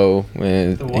auto-tune as well.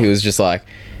 He was just like...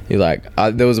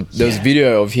 there was a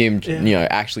video of him,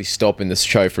 actually stopping the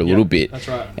show for a little bit. That's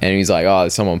right. And he's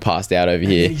like, someone passed out over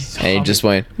here. And he just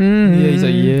went, he's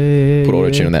like, put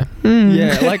auto-tune on there.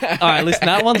 Yeah, like, alright, listen,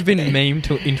 that one's been memed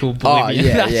into oblivion.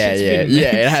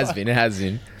 It has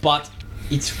been. But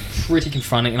it's pretty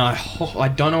confronting, and I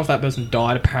don't know if that person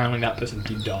died. Apparently that person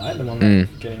did die, the one that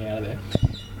was getting out of there.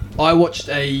 I watched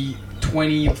a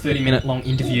 20 or 30 minute long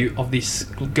interview of this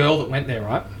girl that went there,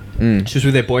 right? She was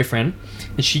with her boyfriend,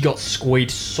 and she got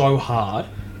squeezed so hard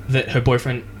that her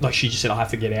boyfriend, she just said, I have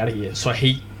to get out of here. So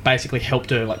he basically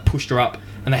helped her, pushed her up,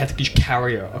 and they had to just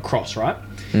carry her across, right?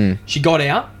 She got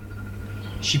out,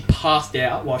 she passed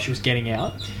out while she was getting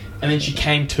out, and then she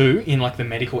came to in, the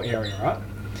medical area, right?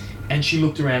 And she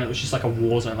looked around, it was just like a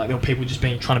war zone, there were people just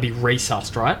trying to be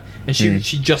resussed, right? And she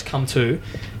just come to,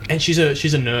 and she's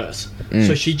a nurse.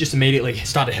 So she just immediately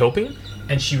started helping,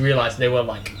 and she realised there was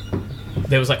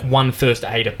one first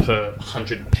aider per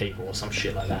 100 people or some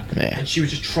shit like that. Yeah. And she was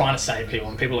just trying to save people,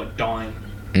 and people are dying.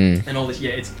 And all this,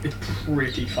 it's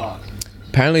pretty fucked.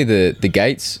 Apparently the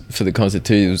gates for the concert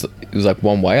too, it was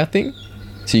one way, I think.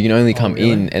 So you can only come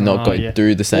in and not go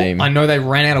through the same... Well, I know they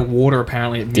ran out of water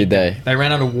apparently at midday. Did they? They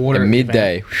ran out of water at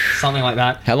midday. Something like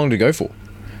that. How long did it go for?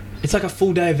 It's like a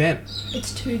full day event.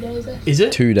 It's 2 days. Is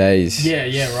it? 2 days.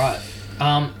 Yeah,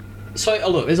 right. So,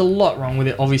 look, there's a lot wrong with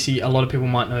it. Obviously, a lot of people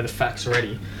might know the facts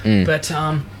already. But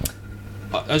I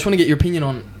just want to get your opinion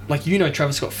on...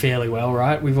 Travis Scott fairly well,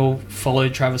 right? We've all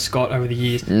followed Travis Scott over the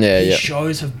years. His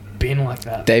shows have been like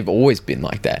that. They've always been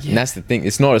like that. And that's the thing.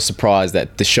 It's not a surprise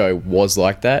that the show was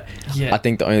like that. I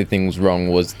think the only thing was wrong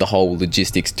was the whole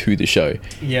logistics to the show.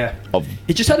 Yeah.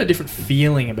 It just had a different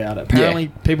feeling about it.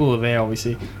 Apparently, people were there,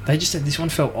 obviously. They just said this one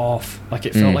felt off.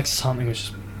 It felt like something was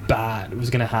just bad. It was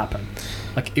going to happen.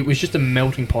 It was just a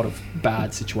melting pot of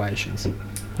bad situations.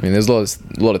 I mean, there's a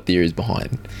lot of theories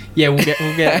behind. Yeah,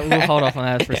 we'll hold off on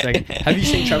that for a second. Have you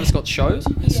seen Travis Scott's shows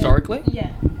historically?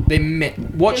 Yeah.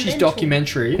 Watch his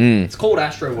documentary. It's called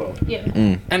Astroworld.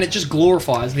 Yeah. And it just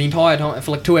glorifies the entire time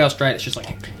for 2 hours straight. It's just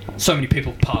so many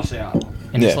people pass out,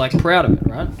 and he's proud of it,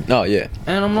 right? Oh yeah.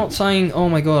 And I'm not saying, oh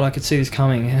my god, I could see this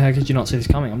coming. How could you not see this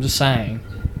coming? I'm just saying.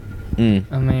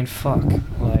 I mean, fuck.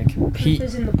 Proof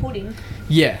is in the pudding.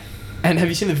 Yeah. And have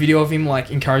you seen the video of him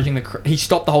encouraging he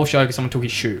stopped the whole show because someone took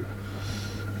his shoe.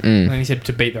 And then he said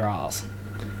to beat their ass.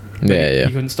 Yeah.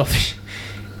 He couldn't stop the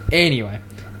Anyway.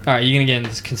 Alright, you're gonna get into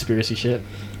this conspiracy shit.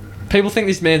 People think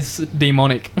this man's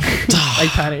demonic. They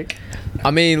panic.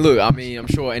 I'm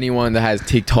sure anyone that has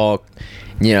TikTok,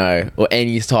 or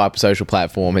any type of social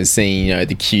platform has seen,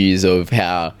 the cues of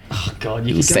how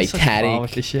you can satanic. go so far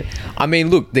with this shit.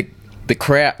 The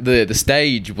crowd, the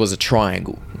stage was a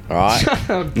triangle. All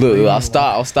right. Look,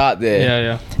 I'll start there.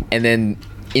 Yeah. And then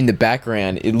in the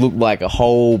background, it looked like a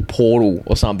whole portal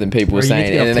or something. People were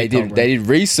saying, and then they did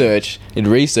research, and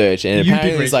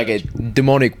apparently it's like a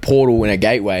demonic portal and a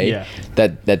gateway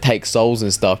that takes souls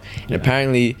and stuff. And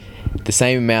apparently, the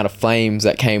same amount of flames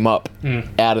that came up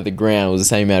out of the ground was the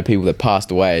same amount of people that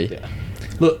passed away. Yeah.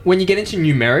 Look, when you get into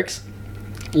numerics,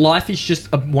 life is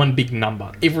just one big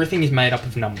number. Everything is made up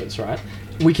of numbers, right?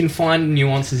 We can find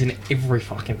nuances in every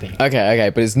fucking thing.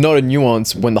 Okay, but it's not a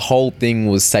nuance when the whole thing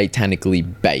was satanically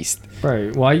based.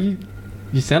 Bro, why you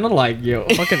sounded like you're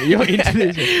into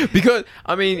this. Because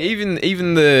I mean, even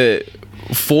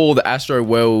for the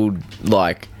Astroworld,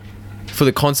 like for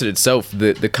the concert itself,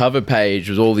 the cover page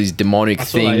was all these demonic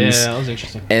things. That was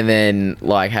interesting. And then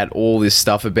like had all this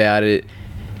stuff about it.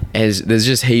 There's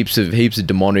just heaps of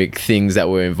demonic things that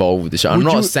were involved with the show. I'm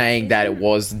not saying that it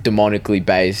was demonically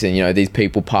based and, you know, these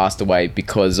people passed away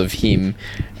because of him.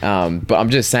 But I'm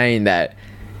just saying that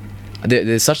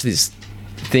there's such this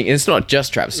thing. It's not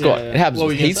just Travis Scott. It happens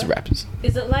with heaps of rappers.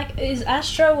 Is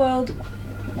Astroworld...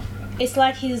 It's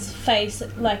like his face,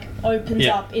 like, opens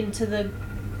up into the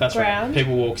ground. Right.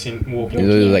 People walk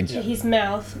into his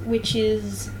mouth, which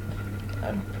is...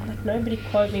 like nobody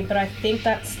quote me, but I think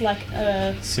that's like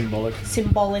a symbolic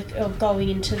of going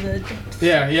into the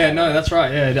no, that's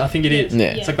right. I think it is.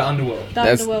 It's like the underworld.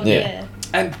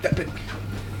 And but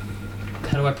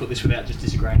how do I put this without just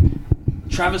disagreeing?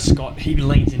 Travis Scott, he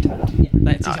leans into that.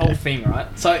 That's his whole thing, right?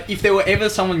 So if there were ever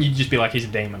someone you'd just be like, he's a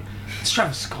demon, it's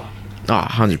Travis Scott.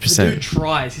 100%. The dude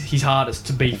tries his hardest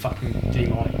to be fucking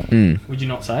demonic. Would you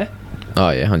not say? Oh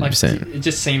yeah, 100%. Like, it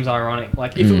just seems ironic.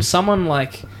 Like if it was someone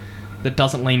like that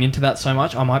doesn't lean into that so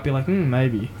much, I might be like,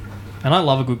 maybe. And I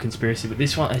love a good conspiracy, but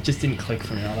this one, it just didn't click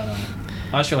for me. I don't know.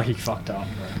 I just feel like he fucked up,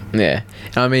 bro. Yeah.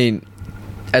 I mean,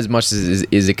 as much as it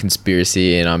is a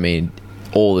conspiracy, and I mean,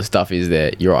 all the stuff is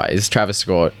there, you're right. It's Travis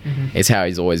Scott. It's how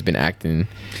he's always been acting.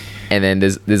 And then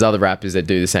there's other rappers that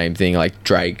do the same thing, like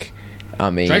Drake.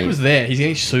 I mean... Drake was there. He's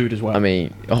getting sued as well. I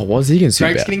mean... Oh, what is he getting sued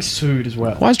Drake's about? getting sued as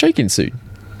well. Why is Drake getting sued?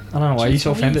 I don't know why. Are you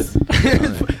so offended?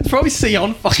 It's probably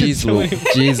Tsion fucking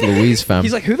Jeez Louise, fam.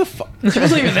 He's like, who the fuck? She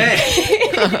wasn't even there.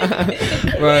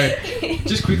 Bro,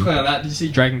 just quickly on that, did you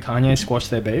see Drake and Kanye squash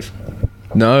their beef?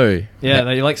 No. Yeah,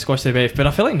 they like squash their beef, but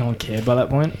I feel like no one cared by that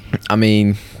point. I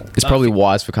mean, it's probably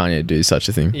wise for Kanye to do such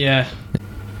a thing. Yeah.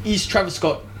 Is Travis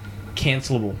Scott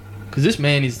cancelable? Because this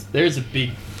man there's a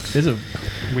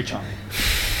witch hunt.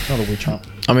 Not a witch hunt.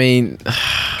 I mean...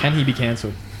 Can he be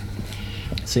cancelled?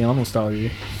 Tsion, we'll start with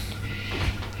you.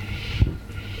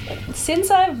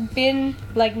 Since I've been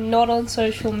like not on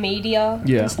social media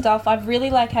and stuff, I've really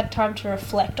like had time to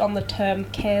reflect on the term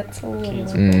cancel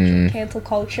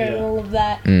culture and all of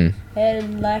that.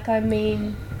 And like, I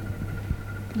mean,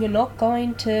 you're not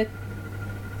going to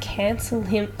cancel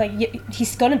him. Like,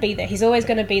 he's gonna be there. He's always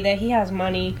gonna be there. He has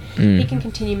money. He can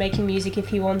continue making music if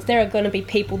he wants. There are gonna be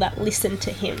people that listen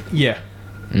to him. Yeah.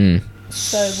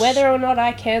 So whether or not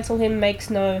I cancel him makes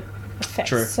no effect.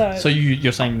 True. So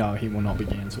you're saying no, he will not be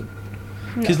cancelled.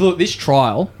 Because look, this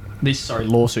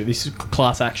lawsuit, this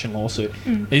class action lawsuit,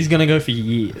 is going to go for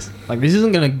years. Like, this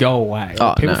isn't going to go away.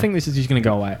 People think this is just going to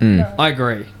go away. No. I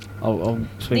agree. I'll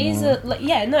These are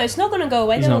it's not going to go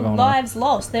away. There were lives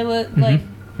lost. There were like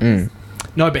no,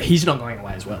 but he's not going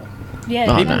away as well.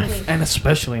 Yeah, people, and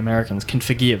especially Americans, can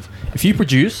forgive. If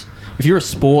you're a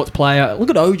sports player, look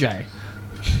at OJ.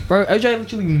 Bro, OJ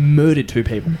literally murdered 2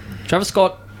 people. Travis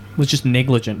Scott was just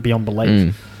negligent beyond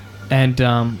belief.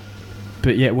 And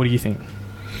but yeah, what do you think?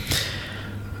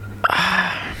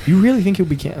 You really think he'll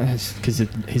be cancelled? Because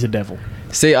he's a devil.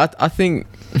 See, I think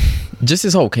just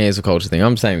this whole cancel culture thing,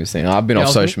 I'm saying this thing. I've been off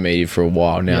social media for a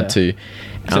while now too.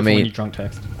 Except for when you drunk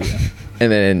text. Yeah.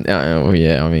 And then, I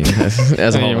mean,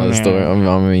 that's a whole other story. I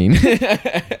mean,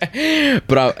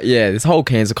 but this whole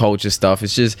cancel culture stuff,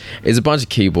 it's a bunch of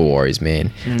keyboard warriors,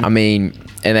 man. I mean,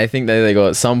 and they think that they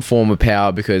got some form of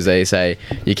power because they say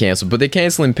you're cancelled, but they're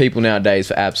cancelling people nowadays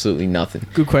for absolutely nothing.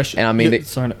 Good question. And I mean,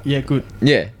 good.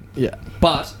 Yeah.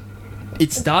 But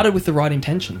it started with the right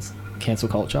intentions. Cancel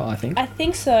culture, I think. I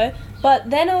think so. But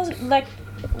then I was like,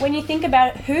 when you think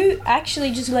about it, who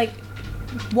actually just like,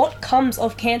 what comes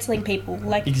of cancelling people?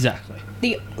 Like, exactly.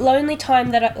 The only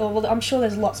time that I'm sure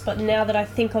there's lots, but now that I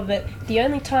think of it, the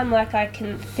only time like I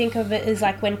can think of it is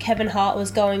like when Kevin Hart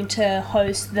was going to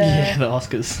host the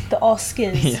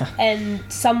Oscars, and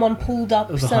someone pulled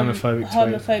up some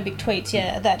homophobic tweets,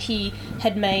 that he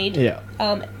had made,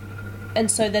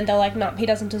 and so then they're like, no, he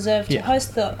doesn't deserve to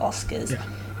host the Oscars. Yeah.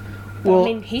 Well, I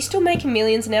mean, he's still making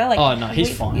millions now. Like,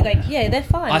 he's fine. Like, they're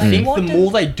fine. I think the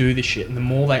more they do this shit and the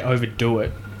more they overdo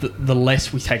it, the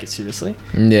less we take it seriously.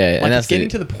 Yeah, Like, and it's that's getting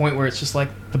to the point where it's just like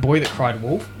the boy that cried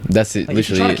wolf. That's it. Like, if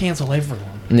you're Literally, trying to cancel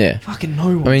everyone, yeah. fucking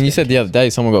no one. I mean, you said the other day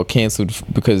someone got cancelled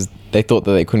because they thought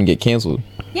that they couldn't get cancelled.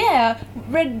 Yeah,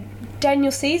 read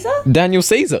Daniel Caesar. Daniel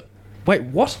Caesar. Wait,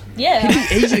 what? Yeah. He'd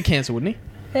be easy to cancel, wouldn't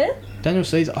he? Huh? Daniel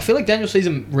Caesar. I feel like Daniel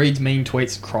Caesar reads mean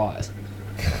tweets and cries.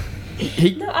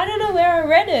 No, I don't know where I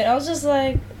read it. I was just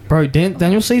like, Bro,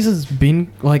 Daniel Caesar's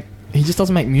been like, he just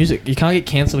doesn't make music. You can't get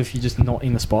cancelled if you're just not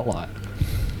in the spotlight.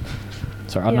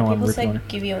 Sorry, I yeah, know I'm people ripping say on it.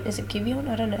 Giveon. Is it Giveon?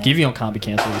 I don't know. Giveon can't be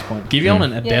cancelled at this point. Giveon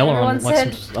and Adele are on everyone like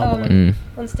said, some other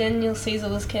once Daniel Caesar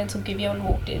was cancelled, Giveon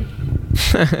walked in.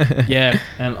 Yeah,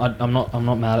 and I'm not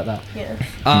mad at that.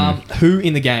 Yeah. Who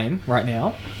in the game right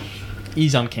now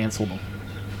is uncancelable?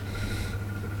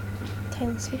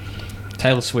 Taylor Swift.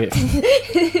 Taylor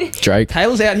Swift. Drake.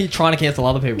 Taylor's out here trying to cancel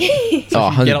other people. Oh,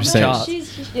 she can get up the 100%. charts.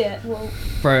 She's yeah. Well,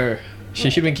 Bro, she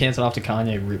should have been cancelled after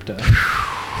Kanye ripped her.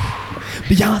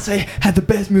 Beyonce had the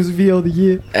best music video of the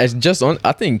year. As just on,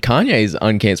 I think Kanye is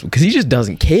uncancellable because he just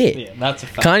doesn't care. Yeah, that's a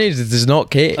fact. Kanye just does not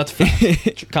care. That's a fact.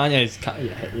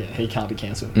 Yeah, he can't be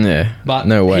cancelled. Yeah, But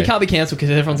no way. he can't be cancelled because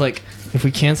everyone's like, if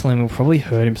we cancel him, he'll probably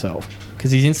hurt himself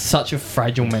because he's in such a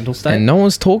fragile mental state. And no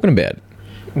one's talking about it.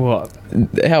 What?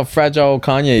 How fragile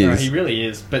Kanye Bro, is. he really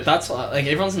is. But that's like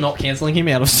everyone's not cancelling him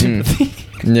out of sympathy.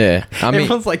 Yeah, I mean,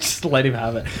 Everyone's like, just let him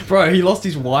have it. Bro, he lost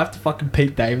his wife to fucking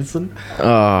Pete Davidson.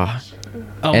 and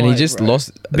he like, just bro.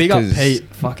 lost. Big up 'cause- Pete.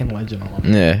 Fucking legend. I love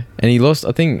him. Yeah, and he lost.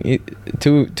 I think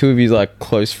two of his like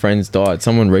close friends died.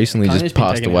 Someone recently Kanye's just been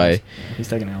passed taking away L's. He's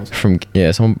taking L's. from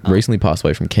someone recently passed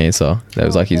away from cancer. That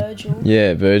was like his Virgil.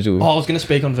 Virgil. Oh, I was going to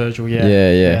speak on Virgil, yeah.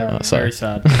 yeah. Oh, Very sorry. Very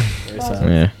sad. Very sad.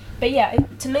 Yeah. But yeah,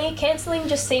 to me, cancelling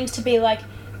just seems to be like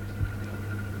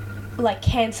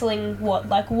cancelling what,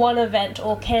 like one event,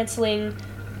 or cancelling,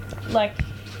 like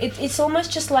it's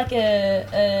almost just like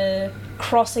a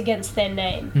cross against their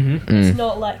name. Mm-hmm. It's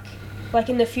not like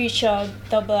in the future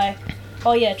they'll be like,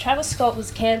 oh yeah, Travis Scott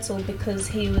was cancelled because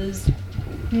he was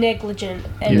negligent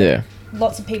and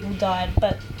lots of people died,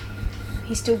 but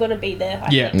he's still gonna be there. I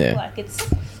think. Yeah. Like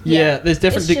it's. Yeah, there's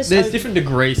different It's just there's over- different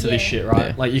degrees to this Yeah. shit, right?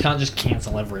 Yeah. Like you can't just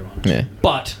cancel everyone. Yeah.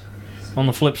 But on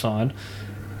the flip side,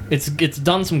 it's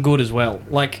done some good as well.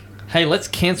 Like, hey, let's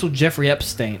cancel Jeffrey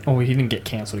Epstein. Oh, he didn't get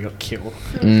cancelled; he got killed.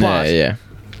 Yeah.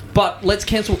 But let's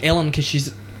cancel Ellen because she's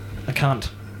a cunt.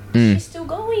 She's still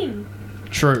going.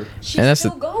 True. She's And that's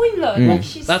still going though. Like,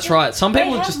 she's That's still, right. Some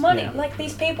people they have just- money. yeah. Like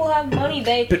these people have money.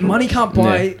 But money can't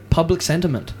buy public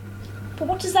sentiment. But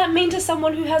what does that mean to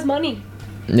someone who has money?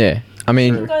 Yeah. I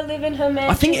mean, Go live in her mansion.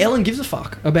 I think Ellen gives a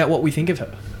fuck about what we think of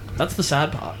her. That's the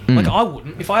sad part. Like, I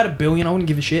wouldn't. If I had $1 billion, I wouldn't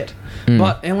give a shit.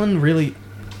 But Ellen really...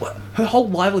 Her whole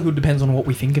livelihood depends on what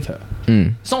we think of her.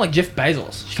 It's not like Jeff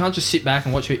Bezos. She can't just sit back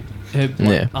and watch her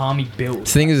army build. the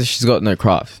thing is, she's got no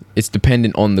craft. It's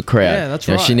dependent on the crowd. Yeah, that's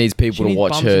You know, right. she needs people She to needs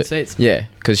watch bums her. and seats. Yeah,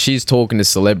 because she's talking to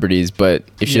celebrities, but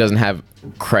if she Yeah. doesn't have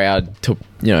crowd to,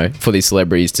 for these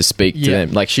celebrities to speak to Yeah.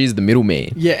 them, like she's the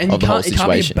middleman. Yeah, and of the whole it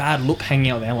can't be a situation. bad look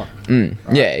hanging out with Ellen.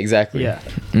 Yeah, exactly. Yeah.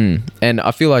 And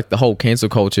I feel like the whole cancel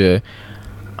culture,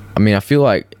 I mean, I feel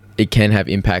like it can have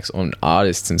impacts on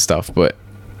artists and stuff, but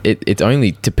it's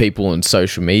only to people on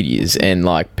social medias and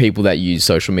like people that use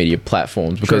social media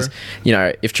platforms, because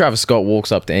if Travis Scott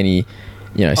walks up to any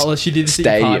She did this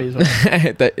at your party stadium,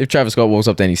 as well. if Travis Scott walks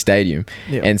up to any stadium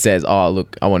and says, oh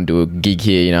look, I want to do a gig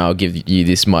here, I'll give you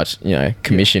this much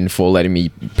commission for letting me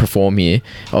perform here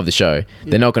of the show,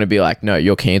 they're not going to be like, no,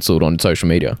 you're cancelled on social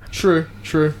media. True.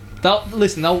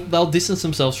 They'll distance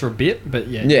themselves for a bit, but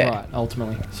you're right,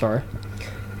 ultimately. Sorry.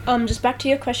 Just back to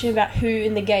your question about who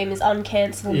in the game is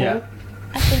uncancelable. Yeah.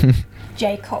 I think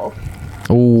J. Cole.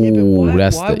 Oh,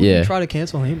 that's why the would you try to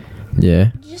cancel him?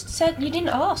 yeah. You just said you didn't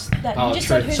ask that. Oh, you just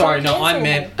true. said who's Sorry, no, I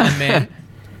uncancelable. meant.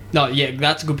 No, yeah,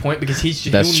 that's a good point because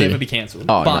he'll That's true. never be cancelled.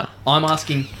 Oh, but I'm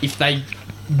asking if they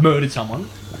murdered someone,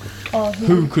 Oh,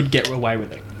 who could get away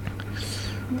with it?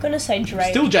 I'm gonna say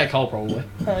Drake. Still J. Cole, probably.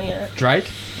 Oh yeah. Drake?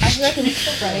 I reckon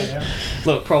it's Drake.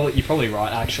 Look, you're probably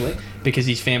right, actually, because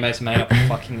his fan base made up of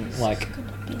fucking, like...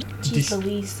 Jeez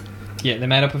Louise. Yeah, they're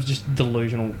made up of just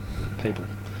delusional people.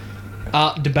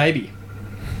 DaBaby.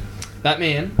 That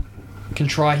man can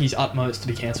try his utmost to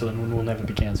be cancelled and will never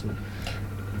be cancelled.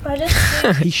 I just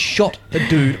think He shot a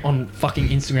dude on fucking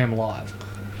Instagram Live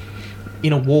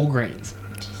in a Walgreens.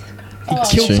 He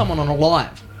killed True. someone on a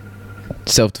live.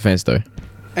 Self-defense though.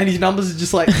 And his numbers are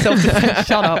just like self-defense.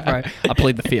 Shut up, bro. I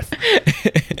plead the fifth.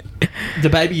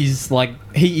 DaBaby is like,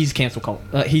 he is cancel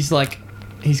culture. He's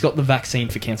got the vaccine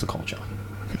for cancel culture.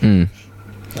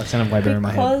 That sounded way better in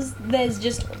my head. because there's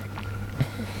just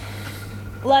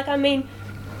like, I mean,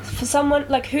 for someone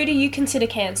like, who do you consider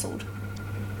cancelled?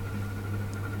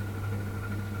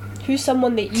 Who's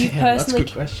someone that you've That's a personally?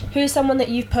 good question. Who's someone that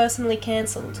you've personally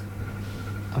cancelled?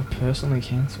 I've personally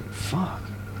cancelled. Fuck.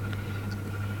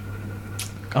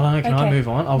 I don't know. Can I move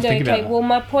on? I'll think about it. Well,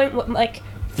 my point, like,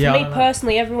 for me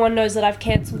personally, everyone knows that I've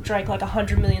cancelled Drake like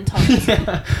 100 million times.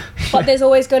 But there's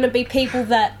always going to be people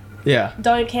that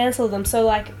don't cancel them. So,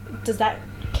 like, does that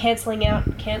cancel out?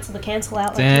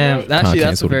 Like, damn, actually,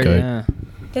 that's a very. Yeah.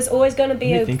 There's always going to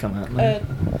be a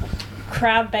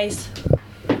crowd-based,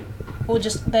 or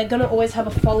just they're going to always have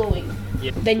a following.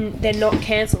 Yep. Then they're not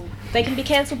cancelled. They can be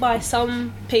cancelled by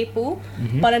some people,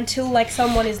 but until like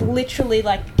someone is literally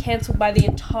like cancelled by the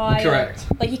entire. Correct.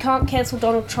 Like you can't cancel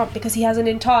Donald Trump because he has an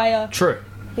entire. True.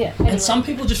 Yeah. Anyway. And some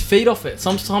people just feed off it.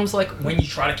 Sometimes, like when you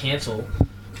try to cancel,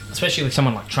 especially with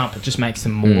someone like Trump, it just makes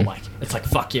them more like it's like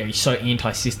fuck yeah, he's so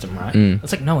anti-system, right?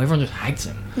 It's like no, everyone just hates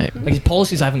him. Like his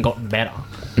policies haven't gotten better.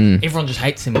 Everyone just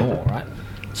hates him more, right?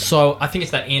 So I think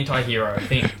it's that anti-hero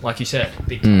thing, like you said,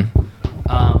 big time.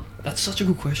 That's such a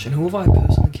good question. Who have I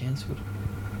personally cancelled?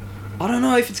 I don't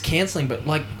know if it's cancelling, but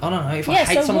like I don't know if I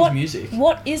hate someone's music.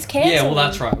 What is cancelling? Yeah, well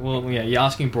that's right. Well, yeah, you're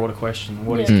asking a broader question.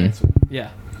 What is cancelled? Yeah,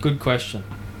 good question.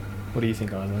 What do you think,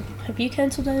 Izaak? Have you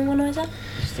cancelled anyone, Izaak?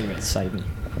 Just think about saving.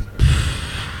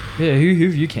 Yeah, who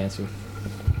have you cancelled?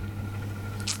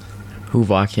 Who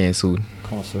have I cancelled?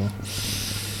 Connoisseur.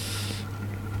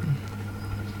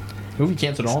 Who have you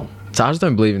cancelled on? So I just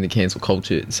don't believe in the cancel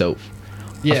culture itself.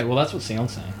 Yeah, well that's what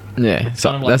Tsion's saying. Yeah,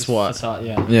 so kind of like that's why.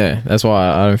 Yeah, that's why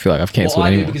I don't feel like I've cancelled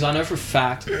anyone. I do because I know for a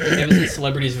fact, ever since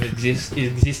celebrities have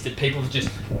existed, people have just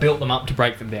built them up to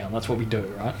break them down. That's what we do,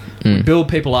 right? We build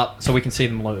people up so we can see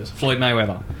them lose. Floyd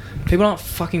Mayweather. People aren't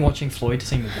fucking watching Floyd to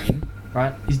see him win,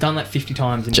 right? He's done that 50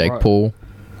 times in a row.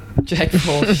 Jake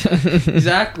Paul.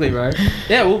 Exactly, right?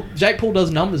 Yeah, well, Jake Paul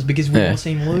does numbers because we want to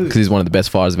see him lose. Because he's one of the best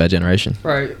fighters of our generation.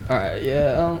 Right, alright,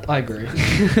 yeah, I agree.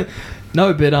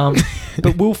 No,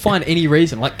 but we'll find any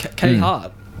reason, like Kate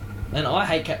Hart. And I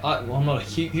hate Kate. Well, I'm not a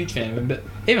huge fan of him, but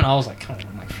even I was like, come on,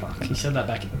 I'm like, fuck. He said that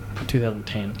back in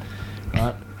 2010,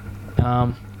 right?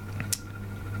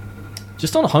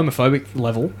 Just on a homophobic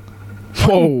level.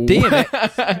 Whoa.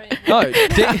 DMX.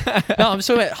 No, I'm just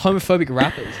talking about homophobic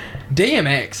rappers.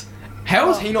 DMX. How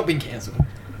has he not been cancelled?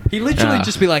 He literally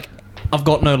just be like, I've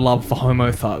got no love for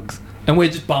homo thugs. And we're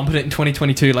just bumping it in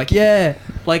 2022, like,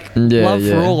 love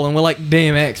for all. And we're like,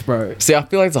 DMX, bro. See, I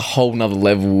feel like it's a whole nother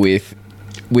level with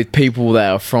people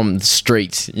that are from the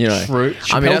streets, you know. True.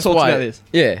 I mean, that's why. About this.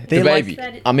 Yeah, they're the baby.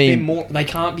 Like, I mean, they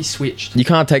can't be switched. You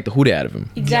can't take the hood out of them.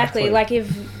 Exactly. Like if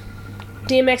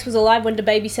DMX was alive when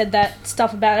DaBaby said that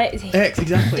stuff about it. Exactly.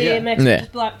 DMX was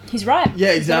just like, he's right.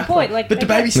 Yeah, exactly. Point. Like, but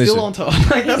DaBaby's still on top.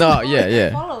 Like,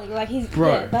 following. Like he's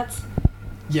bro.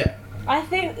 Yeah. I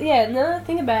think another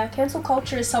thing about cancel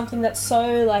culture is something that's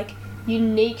so like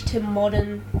unique to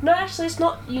modern. No, actually, it's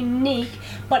not unique.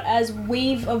 But as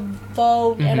we've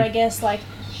evolved, and I guess like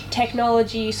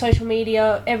technology, social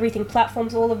media, everything,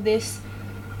 platforms, all of this,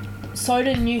 so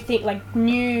do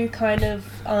new kind of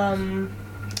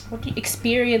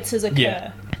experiences occur.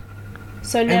 Yeah.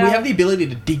 So now, and we have the ability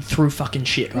to dig through fucking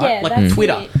shit, right? Yeah, like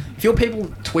Twitter. If your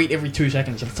people tweet every 2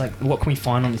 seconds, it's like, what can we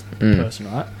find on this person,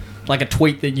 right? Like a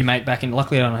tweet that you make back in...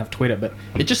 Luckily, I don't have Twitter, but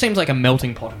it just seems like a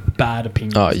melting pot of bad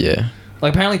opinions. Oh, yeah.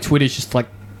 Like, apparently Twitter's just like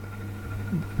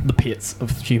the pits of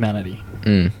humanity,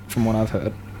 from what I've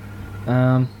heard.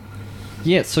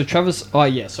 Yeah, so Travis... Oh,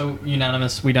 yeah, so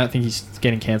unanimous. We don't think he's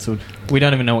getting cancelled. We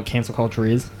don't even know what cancel culture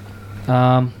is.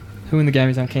 Who in the game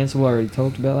is uncancellable? I already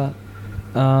talked about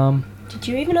that. Did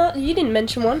you even... You didn't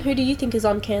mention one. Who do you think is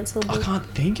uncancellable? I can't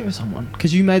think of someone.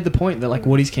 Because you made the point that, like,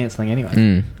 what he's cancelling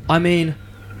anyway. I mean...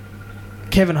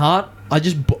 Kevin Hart,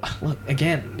 look,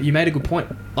 again, you made a good point.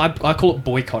 I call it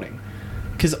boycotting.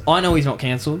 Because I know he's not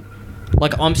cancelled.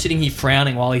 Like, I'm sitting here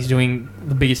frowning while he's doing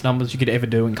the biggest numbers you could ever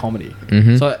do in comedy.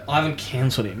 So I haven't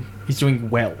cancelled him. He's doing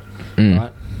well,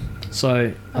 right?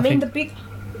 So, I mean, the big...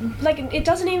 Like, it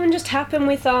doesn't even just happen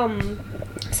with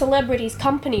celebrities,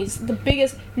 companies. The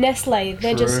biggest... Nestle,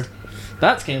 they're just...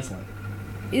 That's cancelling.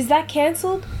 Is that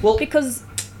cancelled? Well... Because...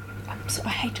 I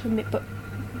hate to admit, but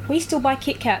we still buy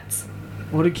Kit Kats.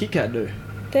 What did Kit Kat do?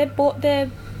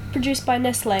 They're produced by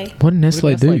Nestle. What did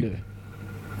Nestle do?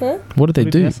 Huh? What did they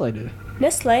do? Nestle do?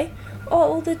 Nestle?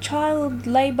 Oh, all the child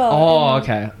labour. Oh,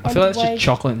 okay. I feel like it's just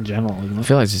chocolate in general, isn't it? I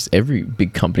feel like it's just every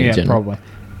big company in general. Yeah, probably.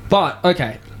 But,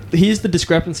 okay. Here's the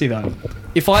discrepancy, though.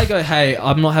 If I go, hey,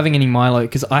 I'm not having any Milo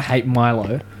because I hate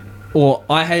Milo, or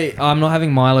I'm not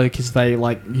having Milo because they,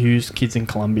 like, use kids in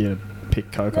Colombia to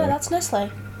pick cocoa. No, that's Nestle.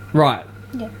 Right.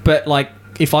 Yeah. But, like,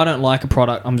 if I don't like a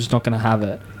product, I'm just not going to have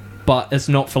it. But it's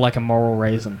not for, like, a moral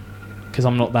reason. Because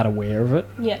I'm not that aware of it.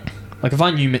 Yeah. Like, if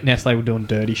I knew Nestle were doing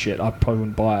dirty shit, I probably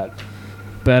wouldn't buy it.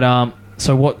 But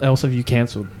so what else have you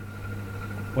cancelled?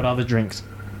 What other drinks?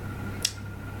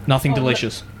 Nothing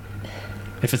delicious.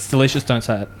 If it's delicious, don't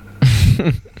say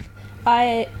it.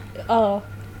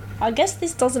 I guess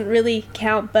this doesn't really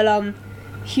count, but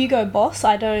Hugo Boss,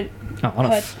 I don't. Do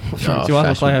I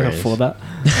look like I can afford that?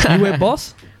 You wear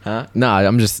Boss? Huh? No,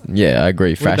 I'm just I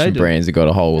agree. Fashion brands have got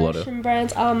a whole lot of fashion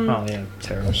brands.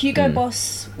 Terrible. Hugo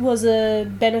Boss was a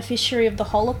beneficiary of the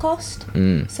Holocaust,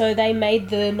 so they made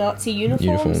the Nazi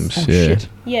uniforms. Shit.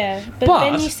 Yeah, but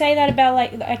then you say that about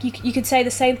like you could say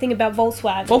the same thing about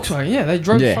Volkswagen. Volkswagen, they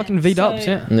drove fucking V-dubs,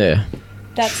 yeah.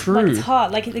 That's true. Like, it's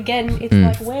hard. Like again, it's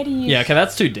like where do you? Yeah, okay,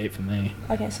 that's too deep for me.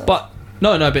 Okay, so. But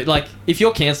no, but like if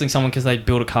you're cancelling someone because they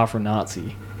built a car for a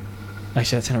Nazi,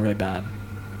 actually that sounded really bad.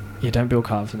 Yeah, don't build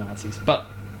cars for Nazis. But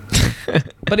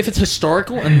if it's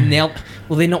historical and now,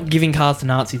 well, they're not giving cars to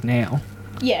Nazis now.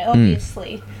 Yeah,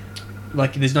 obviously.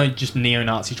 Like, there's no just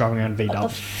neo-Nazis driving around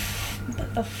V-dubs.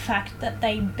 But the fact that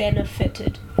they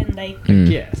benefited and they...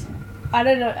 Yes. I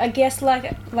don't know. I guess,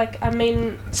 like I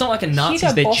mean... It's not like a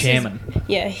Nazi's their chairman.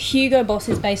 Hugo Boss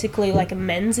is basically like a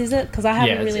men's, is it? Because I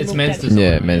haven't really looked men's at design. it.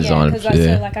 Yeah, men's design. So,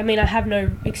 I mean, I have no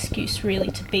excuse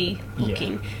really to be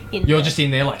looking in You're there. just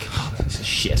in there like, oh, this is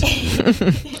shit.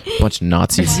 Bunch of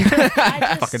Nazis.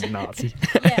 Fucking Nazi.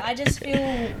 Yeah, I just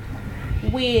feel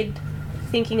weird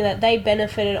thinking that they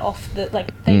benefited off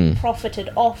they profited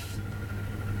off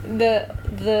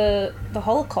the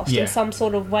Holocaust in some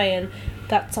sort of way, and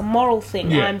that's a moral thing.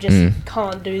 Yeah. I'm just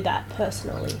can't do that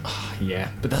personally. Yeah,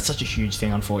 but that's such a huge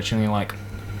thing, unfortunately. Like,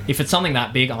 if it's something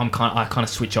that big, I kind of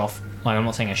switch off. Like, I'm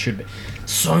not saying I should, but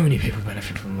so many people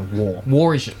benefit from the war.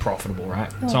 War is just profitable, right?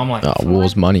 So I'm like,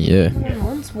 war's money, yeah. Everyone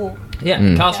wants war. Yeah,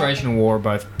 incarceration and war are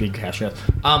both big cash grabs.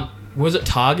 Was it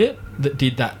Target that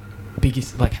did that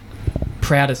biggest, like,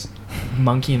 proudest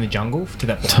monkey in the jungle to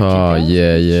that?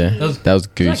 Yeah. That was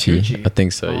Gucci. Gucci. I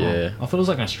think so, yeah. I thought it was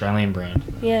like an Australian brand.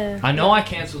 Yeah. I know I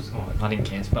cancelled. Oh, I didn't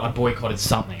cancel, but I boycotted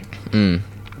something.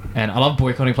 And I love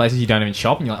boycotting places you don't even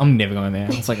shop, and you're like, I'm never going there.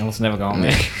 It's like, I was never going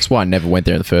there. That's why I never went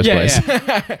there in the first place.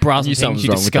 Yeah. Bras and things, you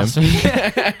disgust me.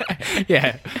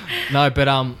 Yeah. No, but,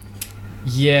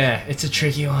 yeah, it's a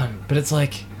tricky one. But it's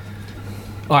like,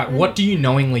 alright, what do you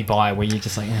knowingly buy where you're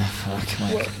just like, fuck,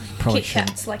 like, probably Kit shouldn't.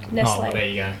 Kats, like Nestle. Oh, there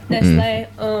you go.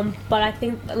 Nestle, but I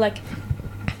think, like,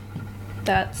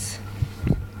 that's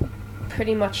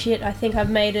pretty much it. I think I've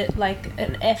made it, like,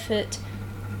 an effort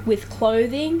with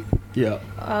clothing. Yeah.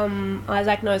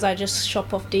 Izaak knows I just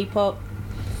shop off Depop.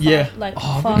 Yeah.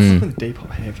 Fast. Depop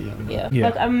heavier. Yeah.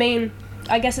 Like, I mean,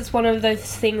 I guess it's one of those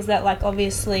things that, like,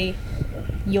 obviously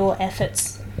your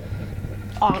efforts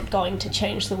aren't going to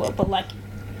change the world, but, like,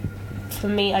 for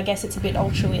me, I guess it's a bit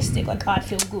altruistic. Like, I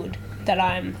feel good that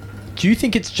I'm... Do you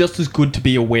think it's just as good to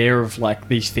be aware of, like,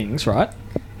 these things, right,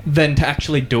 than to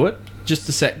actually do it? Just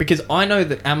a sec. Because I know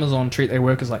that Amazon treat their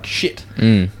workers like shit.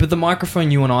 But the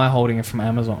microphone you and I are holding are from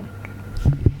Amazon.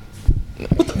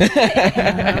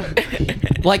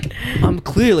 Like, I'm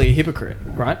clearly a hypocrite,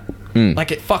 right?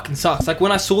 Like, it fucking sucks. Like,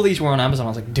 when I saw these were on Amazon, I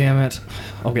was like, damn it,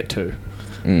 I'll get two.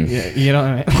 Yeah, you know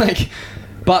what I mean? Like,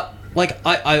 but, like,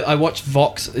 I watched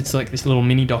Vox. It's like this little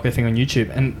mini docker thing on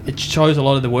YouTube, and it shows a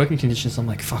lot of the working conditions. I'm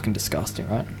like, fucking disgusting,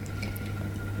 right?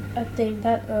 I think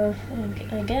that,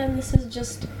 again, this is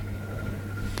just...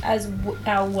 As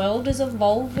our world is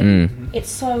evolving,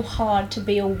 it's so hard to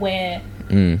be aware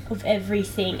of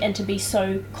everything and to be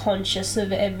so conscious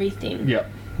of everything. Yeah.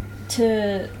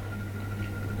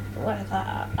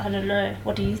 I don't know.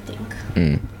 What do you think?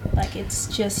 Like,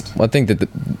 it's just... Well, I think that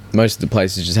most of the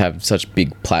places just have such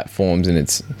big platforms, and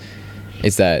it's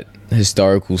that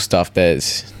historical stuff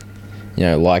that's, you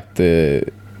know, like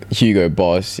the Hugo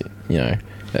Boss, you know,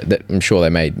 that I'm sure they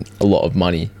made a lot of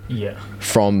money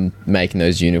from making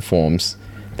those uniforms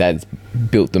that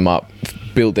built them up,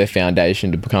 built their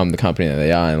foundation to become the company that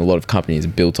they are. And a lot of companies are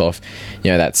built off,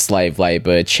 you know, that slave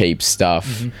labor, cheap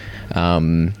stuff,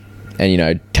 and, you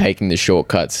know, taking the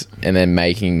shortcuts and then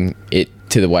making it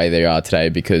to the way they are today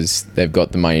because they've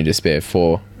got the money to spare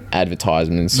for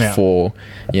advertisements, for,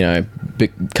 you know,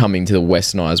 coming to the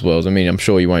westernized world. I mean, I'm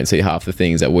sure you won't see half the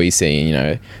things that we see in, you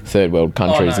know, third world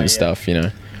countries and stuff, you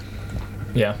know.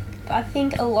 Yeah. I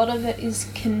think a lot of it is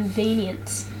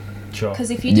convenience. Sure. Because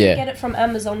if you didn't get it from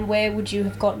Amazon, where would you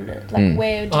have gotten it? Like,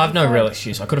 where? I have no real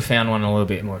excuse. I could have found one a little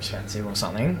bit more expensive or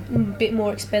something. A bit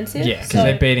more expensive? Yeah, because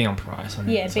they're beating on price. I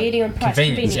mean, yeah, beating on price.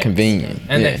 Convenient.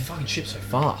 And they fucking ship so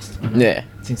fast. Yeah.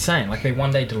 It's insane. Like, they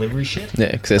one-day delivery shit.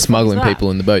 Yeah, because they're smuggling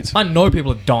people in the boats. I know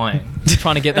people are dying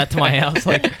trying to get that to my house.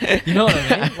 Like, you know what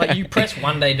I mean? Like, you press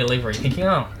one-day delivery thinking,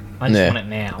 oh, I just want it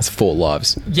now. It's 4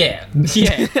 lives. Yeah,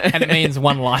 and it means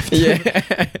one life.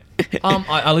 Yeah.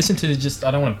 I listened to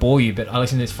I don't want to bore you, but I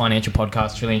listened to this financial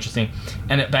podcast. It's really interesting,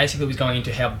 and it basically was going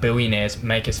into how billionaires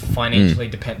make us financially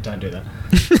dependent. Don't do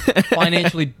that.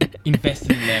 Financially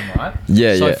invested in them, right?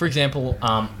 Yeah. So, for example,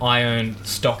 I own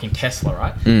stock in Tesla,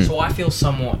 right? So I feel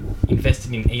somewhat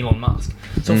invested in Elon Musk.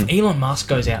 So if Elon Musk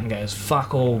goes out and goes,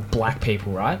 fuck all black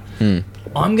people, right?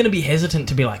 I'm going to be hesitant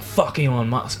to be like, fuck Elon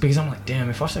Musk, because I'm like, damn,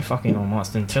 if I say fuck Elon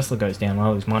Musk, then Tesla goes down and I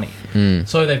lose money.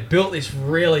 So they've built this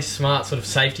really smart sort of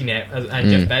safety net, and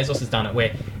Jeff Bezos has done it,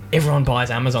 where everyone buys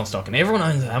Amazon stock, and everyone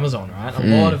owns Amazon, right?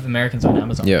 A lot of Americans own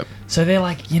Amazon. Yep. So they're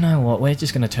like, you know what, we're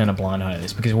just going to turn a blind eye to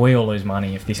this, because we all lose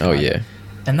money if this guy... Oh, yeah.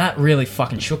 And that really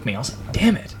fucking shook me. I was like,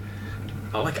 damn it.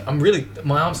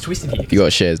 My arm's twisted here. You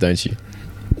got shares, don't you?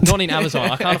 Not in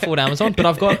Amazon. I can't afford Amazon, but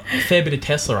I've got a fair bit of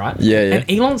Tesla, right? Yeah. And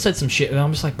Elon said some shit, and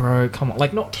I'm just like, bro, come on.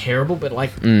 Like, not terrible, but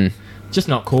like, just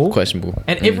not cool. Questionable.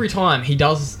 And every time he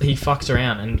fucks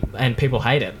around, and people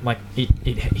hate it. Like, it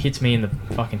hits me in the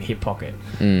fucking hip pocket.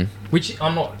 Which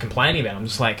I'm not complaining about. I'm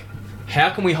just like, how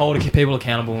can we hold people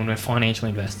accountable when we're financially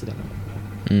invested in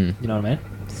them? You know what I mean?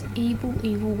 It's evil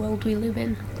world we live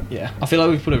in. Yeah. I feel like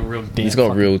we put a real damn... He's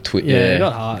got real... Yeah, it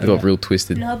got hard. It got real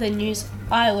twisted. In other news,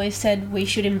 I always said we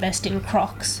should invest in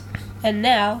Crocs. And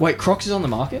now... Wait, Crocs is on the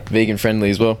market? Vegan friendly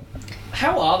as well.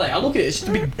 How are they? I look at it, it's just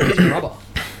a big piece of rubber.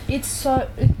 It's so...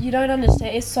 You don't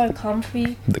understand. It's so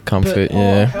comfy. The comfort, But,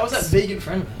 yeah. How is that vegan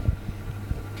friendly?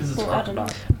 Because it's Well, I don't know.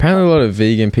 Apparently a lot of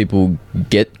vegan people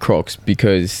get Crocs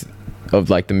because of,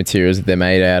 like, the materials that they're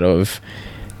made out of.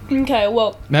 Okay,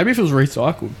 well... Maybe if it was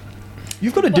recycled.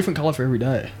 You've got a different colour for every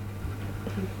day.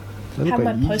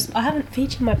 I haven't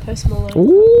featured my Post Malone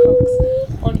Ooh.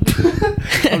 Crocs on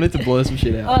here. I need to blur some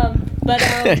shit out.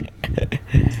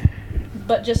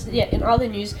 But just in other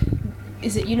news,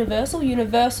 is it Universal?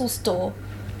 Universal store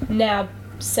now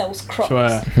sells Crocs.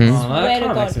 Sure. Swear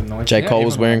to God. J. Cole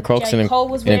was wearing Crocs in a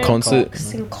concert.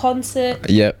 Crocs in concert.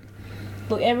 Yep.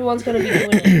 Look, everyone's going to be doing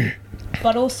it.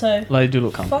 But also, They do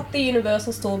look comfy. fuck the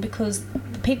Universal store, because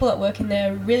the people that work in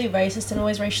there are really racist and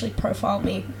always racially profile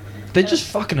me. They're just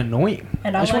fucking annoying.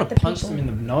 And I I just like want to the punch people. them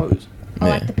in the nose. I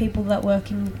Yeah. like the people that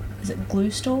work in, is it Glue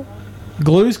Store?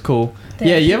 Glue's cool.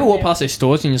 They're You ever walk there. past those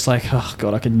stores and you're just like, oh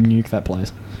god, I could nuke that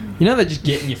place. You know, they just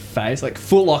get in your face, like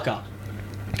Foot Locker.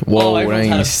 Whoa, everyone's when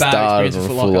had a you bad started experience with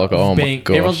with Foot Locker, oh my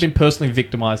gosh. Everyone's been personally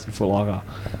victimised in Foot Locker.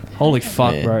 Holy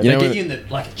fuck, Yeah. bro. You They know get what- you in the,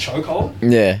 like a chokehold.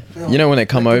 Yeah. You know when they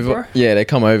come Like good, over? bro? Yeah, they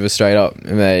come over straight up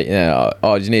and they,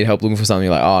 oh, do you need help looking for something?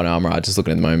 You're like, oh, no, I'm right, just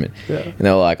looking at the moment. Yeah. And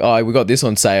they're like, oh, we got this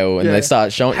on sale. And Yeah. they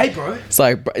start showing. Hey, bro. It's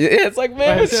like,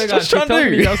 man, what's just trying to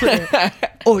do?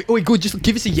 Oh, good. Just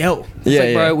give us a yell. It's Yeah,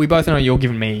 like, bro, yeah. we both know you're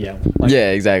giving me a yell. Like,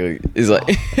 Yeah, exactly. It's like,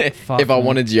 fuck, if I man.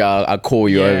 wanted you, I'd call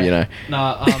you over, you know.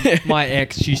 No, my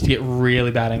ex used to get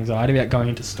really bad anxiety about going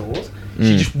into stores.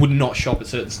 She just would not shop at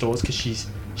certain stores because she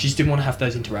just didn't want to have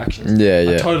those interactions. Yeah, I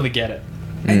yeah. totally get it.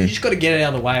 And you just got to get it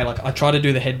out of the way. Like, I try to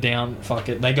do the head down, fuck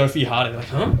it. They go for you harder. They're like,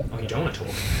 huh? Oh, you don't want to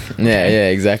talk. Yeah,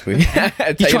 exactly. Take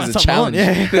it trying as a something on,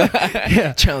 challenge.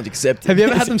 yeah. Challenge accepted. Have you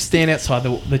ever had them stand outside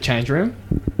the change room?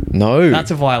 No. That's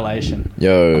a violation.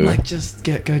 Yo. I'm like, just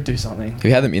go do something. Have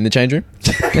you had them in the change room?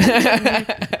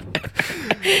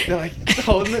 They're like,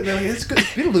 holding it. They're like, it's good.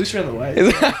 It's a bit loose around the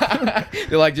waist.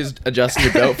 They're like just adjusting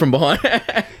your belt from behind.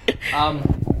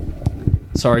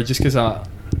 Sorry, just because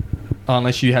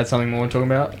unless you had something more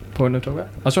important to talk about.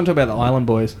 I just want to talk about the Island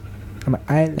Boys. I'm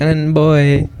an And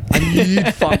boy. I knew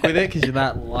you'd fuck with it because you're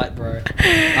that light, bro.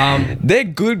 They're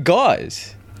good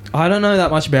guys. I don't know that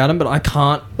much about him, but I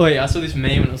can't. Oh yeah, I saw this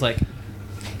meme and it was like,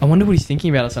 I wonder what he's thinking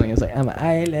about or something. It was like, I'm an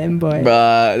island boy.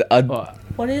 But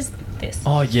What is this?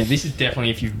 Oh yeah, this is definitely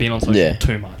if you've been on social Yeah.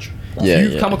 too much. Yeah, if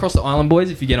you've yeah. come across the Island Boys,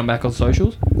 if you get them back on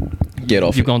socials, Get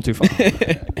off. you've gone too far.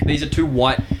 These are two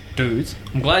white dudes.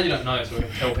 I'm glad you don't know, so we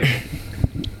can tell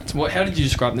people. How did you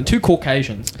describe them? Two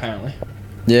Caucasians, apparently.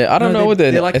 Yeah, I don't know what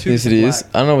their they're like two ethnicity is.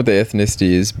 black. I don't know what their ethnicity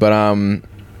is, but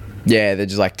yeah, they're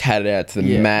just like tatted out to the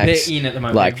Yeah, max. they're in at the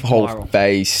moment. Like They're whole viral.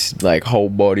 face, like whole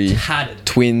body. Tatted.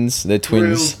 Twins. They're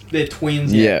twins. They're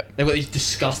twins. Yeah. They've got these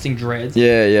disgusting dreads.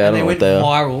 Yeah, yeah. I And don't they know went what they are.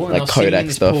 viral, and Like they were singing Kodak in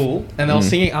this stuff. pool, and they were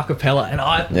singing a cappella. And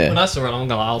Yeah. when I saw it,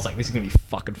 I was like, "This is gonna be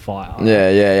fucking fire." Yeah, yeah,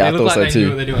 yeah. They I look thought like so they knew too.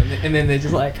 what they're doing, and then they're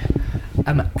just like,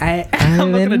 I'm not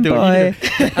gonna do it. You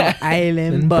do it. I'm an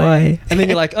island boy. And then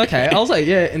you're like, okay. I was like,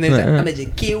 yeah. And then I'm a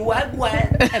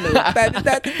Kiwagwan.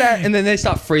 And then they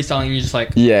start freestyling, and you're just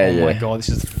like, Yeah, oh my yeah. god, this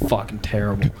is fucking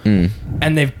terrible. Mm.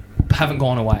 And they haven't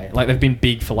gone away. Like they've been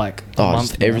big for like a Oh, month.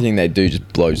 just now. everything they do just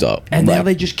blows up. And now Like,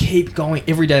 they just keep going.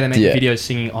 Every day they make Yeah. videos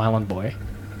singing Island Boy.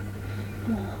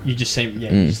 You just see, you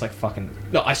just like fucking.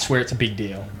 No, I swear it's a big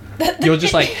deal. You're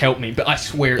just like, help me, but I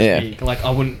swear it's big. Like, I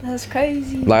wouldn't. That's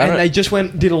crazy. Like, and they just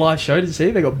did a live show. Did you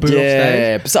see? They got booed off stage.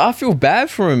 Yeah, but so I feel bad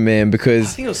for him, man, I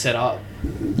because think it was set up.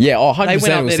 yeah, 100% They went up it was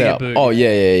there to set get up. booed, Oh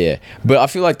yeah. yeah. But I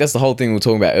feel like that's the whole thing we were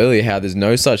talking about earlier. How there's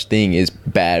no such thing as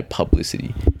bad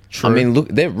publicity. True. I mean, look,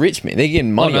 they're rich, man. They're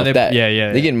getting money off that. Yeah.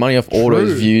 They're getting money off all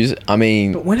those views. I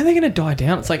mean, But when are they going to die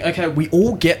down? It's like, okay, we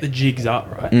all get the jigs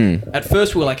up, right? At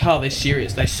first, we were like, oh, they're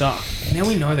serious. They suck. Now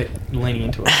we know they're leaning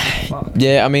into it. Fuck.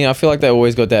 yeah, I mean, I feel like they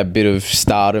always got that bit of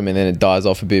stardom and then it dies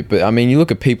off a bit. But I mean, you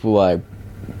look at people like,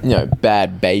 you know,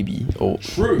 Bad Baby, or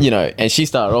True. you know, and she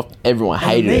started off, everyone As a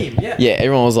hated meme, it. yeah.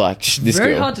 Everyone was like, this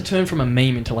Very girl. hard to turn from a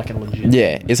meme into like a legit.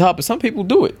 Yeah, it's hard, but some people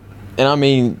do it. And I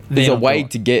mean, there's They're a not way doing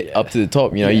it. to get Yeah. up to the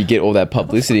top. You know, Yeah. you get all that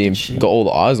publicity and she? got all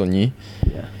the eyes on you.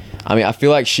 Yeah. I mean, I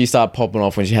feel like she started popping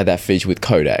off when she had that feature with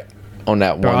Kodak on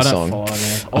that Bro, one I don't song. follow,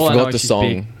 man. I All know forgot is the she's song.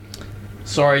 big.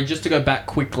 Sorry, just to go back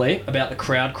quickly about the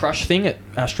crowd crush thing at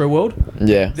Astroworld.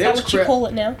 Yeah. Is that what you call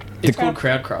it now? It's called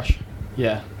crowd crush.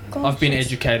 Yeah. Gosh, I've been it's-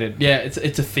 educated. Yeah, it's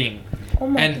a thing. Oh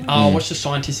my And God. I watched the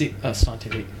scientific.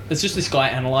 It's just this guy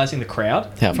analyzing the crowd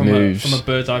How it from moves. from a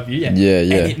bird's eye view. Yeah.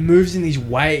 Yeah. And it moves in these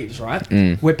waves, right?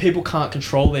 Where people can't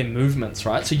control their movements,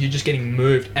 right? So you're just getting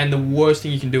moved, and the worst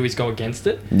thing you can do is go against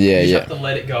it. Yeah, You just yeah. have to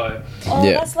let it go. Oh,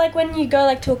 Yeah. that's like when you go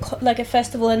like to a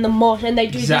festival in the mosh and they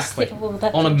do Exactly. this thing. Oh,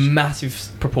 that On a thing. massive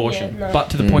proportion, Yeah, no. but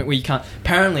to the point where you can't.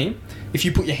 Apparently, if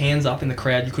you put your hands up in the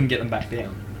crowd, you couldn't get them back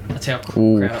down. That's how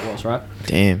Ooh. crowd it was, right?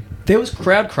 Damn. There was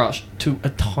crowd crush to a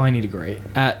tiny degree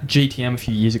at GTM a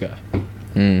few years ago.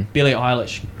 Mm. Billie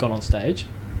Eilish got on stage.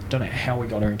 Don't know how we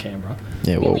got her in Canberra.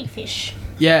 Yeah, well. Billy fish.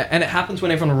 Yeah, and it happens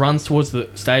when everyone runs towards the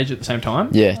stage at the same time.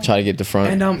 Yeah, try to get the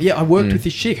front. And yeah, I worked with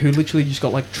this chick who literally just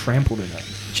got like trampled in it.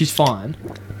 She's fine,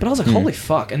 but I was like, holy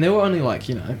fuck! And there were only like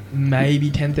maybe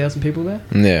 10,000 people there.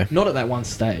 Yeah. Not at that one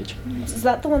stage. Is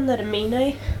that the one that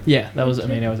Amine? Yeah, that was. I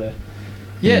mean, I was there.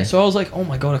 Yeah, so I was like, oh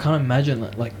my god, I can't imagine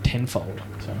that like tenfold.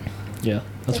 So yeah,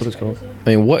 that's what it's called. I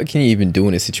mean, what can you even do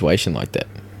in a situation like that?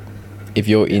 If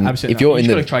you're in, Absolutely. if you're in you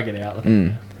the, gotta try to get out.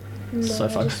 Mm. So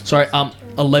fucked. Sorry,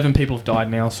 11 people have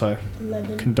died now, so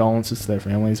 11. condolences to their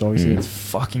families. Obviously, it's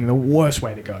fucking the worst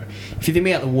way to go. If you think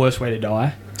about the worst way to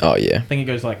die, oh yeah. I think it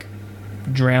goes like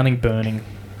drowning, burning,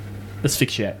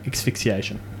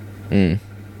 asphyxiation. Mm.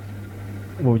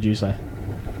 What would you say?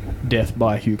 Death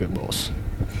by Hugo Boss.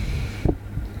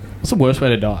 What's the worst way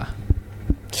to die?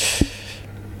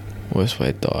 Worst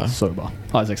way to die. Sober.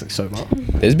 Isaac's like sober.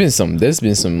 There's been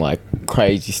some like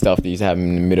crazy stuff that used to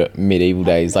happen in the medieval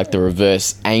days, like the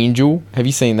reverse angel. Have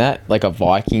you seen that? Like a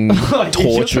Viking You're talking about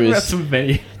torturous. some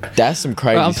very... That's some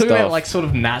crazy I'm talking stuff. about like sort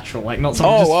of natural, like not some.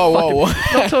 Oh, just whoa.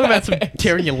 Not talking about some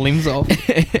tearing your limbs off.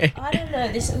 I don't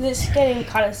know. This is getting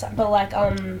kind of sad, but like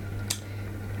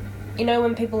you know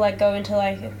when people like go into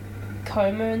like a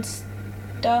coma and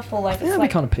stuff, or like Yeah, it's that'd like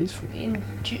be kind of peaceful.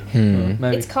 Hmm.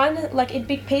 Maybe. It's kind of like it'd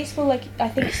be peaceful. Like I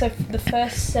think so. The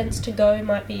first sense to go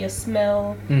might be your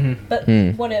smell, but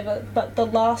whatever. But the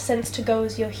last sense to go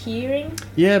is your hearing.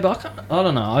 Yeah, but I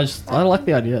don't know. I like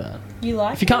the idea of that. You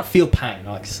like? If you can't feel pain,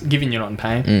 like given you're not in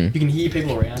pain, you can hear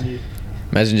people around you.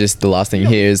 Imagine just the last thing you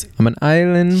hear is, "I'm an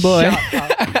island boy."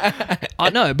 Shut up. I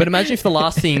know, but imagine if the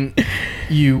last thing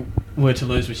you were to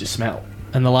lose was your smell,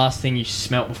 and the last thing you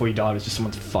smelt before you died was just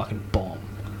someone's fucking bomb.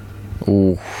 Ooh,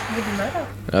 Wouldn't matter.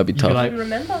 that'd be You'd be tough. like- Wouldn't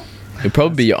remember. It'd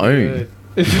probably be your own.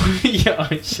 Yeah,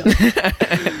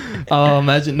 oh,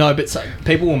 imagine but so,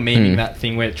 people were memeing that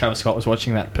thing where Travis Scott was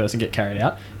watching that person get carried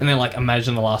out, and then like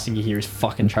imagine the last thing you hear is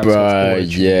fucking Travis Scott's Bro,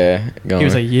 voice. yeah. Go He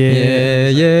was on. like,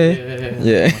 yeah.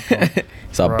 Oh my God.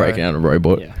 Start Bro. breaking out a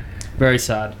robot. Yeah, very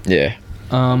sad. Yeah.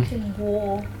 In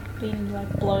war, being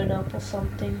like blown up or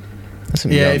something. That's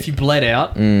some Yeah, young- if you bled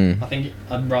out, Mm. I think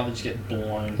I'd rather just get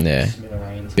blown. Yeah. To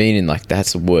smithereens. Being in like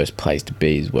that's the worst place to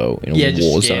be as well, in a Yeah, just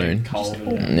war scared zone. and cold. Just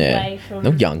and- Yeah. away from.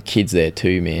 No young kids there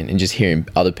too, man, and just hearing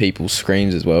other people's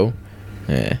screams as well.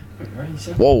 Yeah.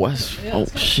 Whoa, that's, oh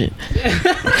shit.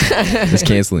 Let's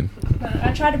cancel him.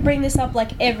 I try to bring this up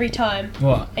like every time,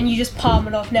 What? and you just palm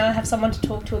it off. Now I have someone to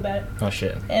talk to about it. Oh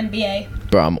shit. NBA.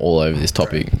 Bro, I'm all over this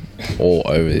topic. All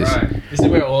over this. Right. This is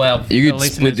where all our You our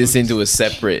could split listeners this into a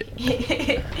separate.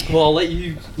 Well, I'll let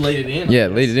you lead it in. Yeah,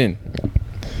 lead it in.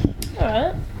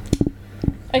 Alright.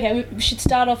 Okay, we should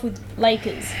start off with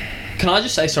Lakers. Can I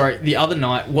just say sorry? The other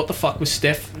night, what the fuck was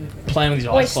Steph playing with his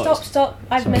Wait, eyes closed? stop.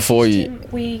 I've messaged Before you- him.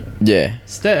 We, Yeah.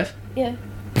 Steph, yeah.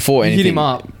 Before you anything. hit him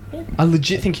up. Yeah. I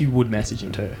legit think you would message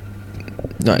him too.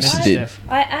 No, she Message did. Steph.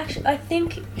 I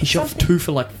think He shot something- 2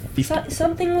 for like 50.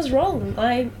 something was wrong.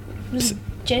 I was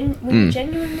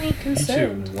genuinely You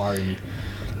concerned. too worry.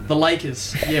 The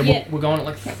Lakers, Yeah. We're going at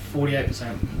like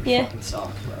 48%. Yeah. Fucking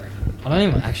suck, bro. I don't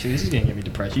even actually. This is gonna get me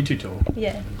depressed. You two talk.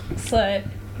 Yeah. So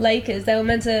Lakers, they were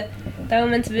meant to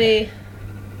be.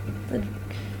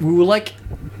 We were like,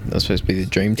 That's supposed to be the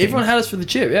dream team. everyone had us for the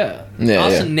chip. Yeah. Yeah,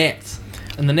 Us yeah. and Nets,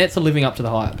 and the Nets are living up to the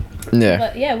hype. Yeah.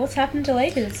 But yeah, what's happened to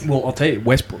Lakers? Well, I'll tell you,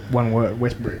 Westbrook. One word,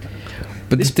 Westbrook.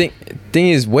 But the thing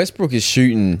is, Westbrook is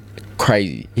shooting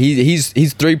crazy. His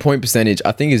 3-point percentage,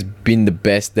 I think, has been the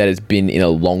best that it's been in a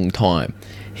long time.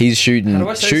 He's shooting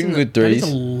good threes. That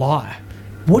is a lie.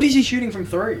 What is he shooting from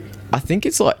three? I think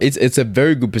it's like it's a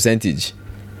very good percentage.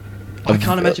 I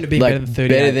can't imagine it being better than 38.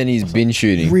 Better than he's been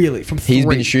shooting. Really, from three. He's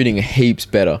been shooting heaps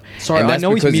better. Sorry, I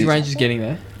know his mid range is getting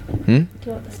there. Do you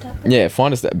want the stat? Yeah,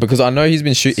 find us that because I know he's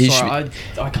been shooting. Sorry,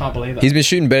 I can't believe that. He's been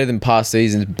shooting better than past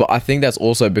seasons, but I think that's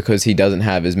also because he doesn't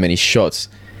have as many shots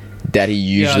that he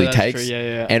usually takes. True.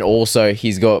 Yeah. And also,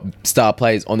 he's got star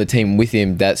players on the team with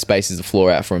him that spaces the floor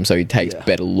out for him, so he takes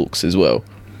better looks as well.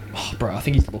 Oh, bro, I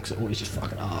think his looks are always just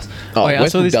fucking ass. Oh,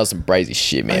 Westbrook does some crazy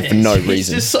shit, man, for no reason. He's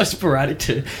just so sporadic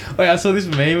too. I saw this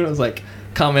meme and it was like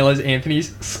Carmelo's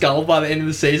Anthony's skull by the end of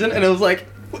the season, and it was like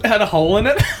had a hole in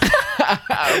it.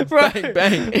 Bang,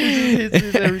 bang. He hits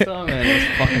this every time, man.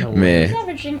 It's fucking hilarious. Man. He's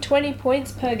averaging 20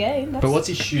 points per game. But what's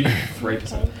he shooting?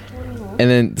 3%. And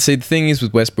then, see, the thing is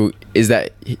with Westbrook is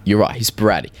that you're right. He's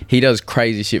sporadic. He does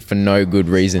crazy shit for no good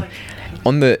reason.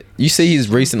 You see his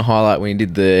recent highlight when he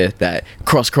did that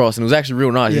cross, and it was actually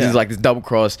real nice. Yeah. He's like this double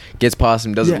cross, gets past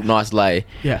him, does a nice lay.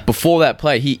 Yeah. Before that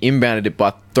play, he inbounded it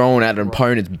by throwing at an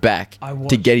opponent's back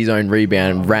to get his own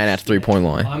rebound and ran out to 3-point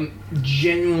line. I'm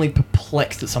genuinely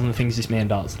perplexed at some of the things this man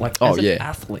does. Like, as an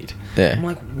athlete. Yeah. I'm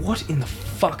like, what in the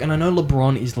fuck? And I know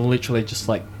LeBron is literally just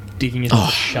like digging into a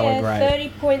shallow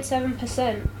grave.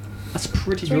 30.7%. That's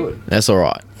pretty good. That's all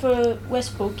right. For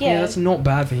Westbrook, Yeah, that's not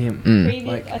bad for him.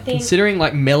 Like, I think considering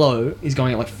like Melo is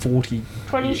going at like 40.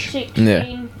 2016, Yeah.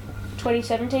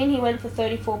 2017, he went for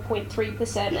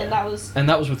 34.3%, and that was And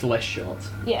that was with less shots.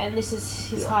 yeah, and this is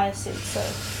his highest since. So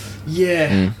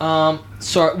Yeah.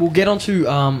 So we'll get on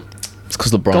to It's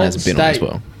because LeBron Golden hasn't been on as State.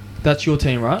 well. That's your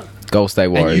team, right? Golden State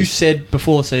Warriors. And you said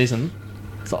before the season,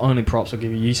 it's the only props I'll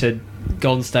give you. You said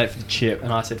Golden State for the chip,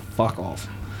 and I said fuck off.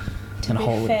 to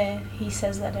be fair, he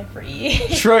says that every year.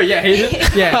 True, yeah, he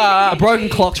did. Yeah, a broken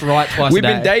clock's right twice We've a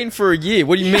day. been dating for a year.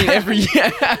 What do you mean every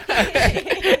year?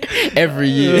 Every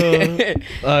year.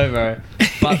 Oh, bro.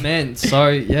 But man, so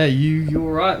yeah,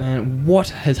 you're right, man. What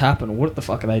has happened? What the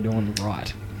fuck are they doing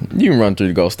right? You can run through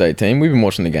the Golden State team. We've been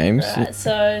watching the games. Right,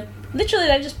 so literally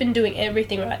they've just been doing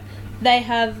everything right. They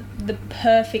have the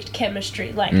perfect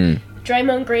chemistry. Like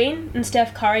Draymond Green and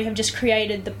Steph Curry have just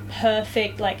created the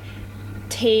perfect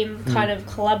team kind of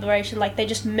collaboration. Like they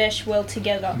just mesh well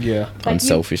together. Yeah. Like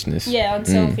Unselfishness.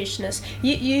 Unselfishness.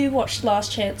 You watched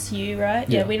Last Chance U, right?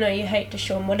 Yeah, we know you hate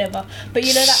Tsion, whatever. But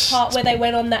you know that part where they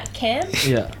went on that camp?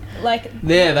 Yeah. Like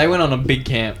they went on a big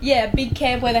camp. yeah, big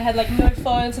camp where they had no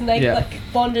phones and they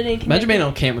bonded and connected. Imagine being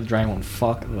on camp with Draymond.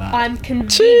 Fuck that. I'm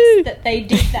convinced that they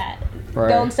did that. Bro.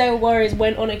 Golden State Warriors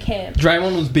went on a camp.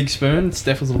 Draymond was big spoon.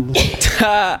 Steph was a little.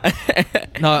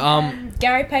 No.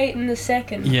 Gary Payton the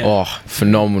second. Yeah. Oh,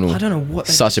 phenomenal. I don't know what.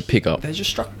 Such a pickup. They just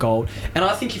struck gold. And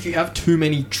I think if you have too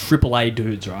many AAA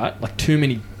dudes, right? Like too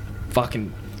many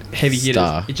fucking heavy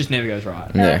hitters, it just never goes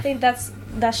right. And I think that's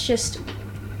just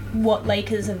what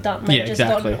Lakers have done. Like just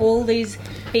exactly. got all these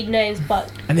big names,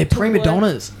 but and they're prima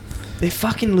donnas. They're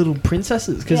fucking little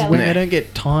princesses because when they don't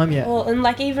get time yet. Well,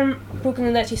 and even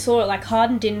Brooklyn Nets, you saw it.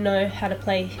 Harden didn't know how to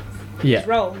play his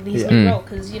role, his new role,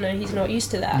 because he's not used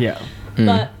to that. Yeah.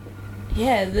 But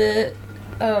the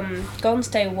Golden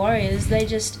State Warriors,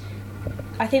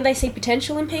 I think they see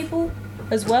potential in people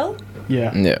as well.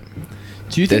 Yeah. Yeah.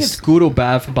 Do you think it's good or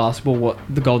bad for basketball what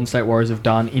the Golden State Warriors have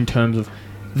done in terms of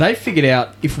they figured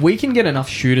out if we can get enough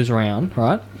shooters around,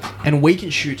 right, and we can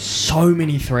shoot so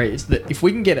many threes that if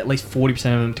we can get at least 40% of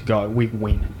them to go, we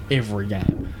win every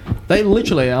game. They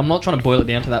literally, I'm not trying to boil it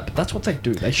down to that, but that's what they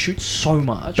do. They shoot so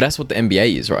much. But that's what the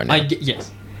NBA is right now.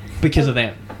 Yes, because of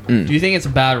them. Do you think it's a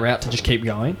bad route to just keep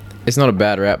going? It's not a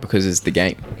bad route because it's the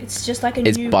game. It's just like a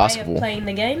new basketball. way of playing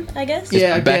the game, I guess.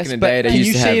 Yeah, back in the day, they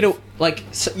used to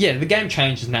have... the game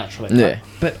changes naturally. Yeah. Right?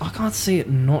 But I can't see it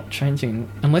not changing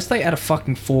unless they add a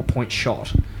fucking 4-point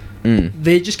shot.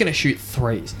 They're just going to shoot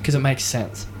threes because it makes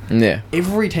sense. Yeah.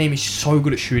 Every team is so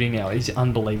good at shooting now. It's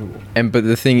unbelievable. But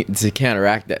the thing to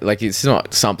counteract that, it's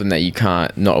not something that you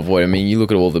can't not avoid. I mean, you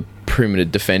look at all the perimeter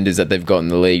defenders that they've got in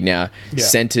the league now. Yeah.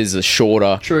 Centers are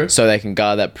shorter, True. so they can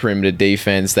guard that perimeter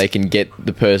defense. They can get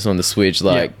the person on the switch.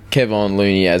 Like Kevon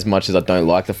Looney, as much as I don't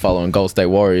like the fellow in Golden State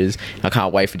Warriors, I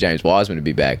can't wait for James Wiseman to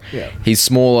be back. Yeah. He's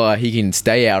smaller. He can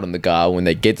stay out on the guard when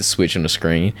they get the switch on the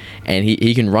screen, and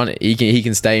he can run it. He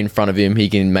can stay in front of him. He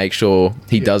can make sure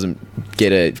he doesn't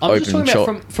get a I'm open just talking shot.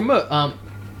 about from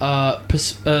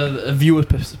a viewer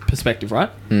perspective, right?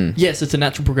 Yes, it's a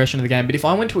natural progression of the game. But if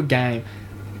I went to a game,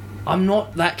 I'm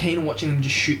not that keen on watching them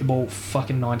just shoot the ball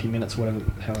fucking 90 minutes, whatever.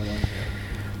 However long.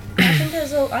 I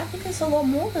think there's a lot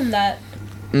more than that.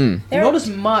 Not as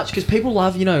much, because people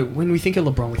love, when we think of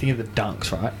LeBron, we think of the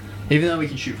dunks, right? Even though we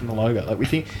can shoot from the logo, like we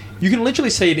think you can literally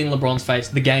see it in LeBron's face,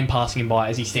 the game passing him by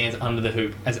as he stands under the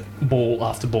hoop as ball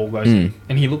after ball goes in,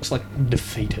 and he looks like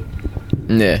defeated.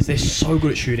 Yeah, They're so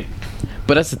good at shooting.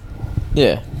 but that's I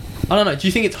don't know. Do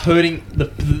you think it's hurting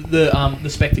the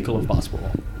spectacle of basketball?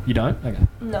 You don't? Okay.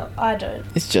 No, I don't.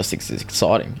 It's just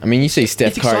exciting. I mean, you see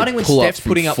Steph It's Curry exciting when pull Steph's ups from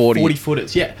putting up 40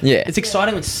 footers. Yeah. Yeah. It's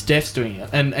exciting when Steph's doing it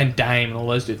and Dame and all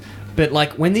those dudes. But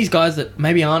like when these guys that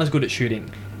maybe aren't as good at shooting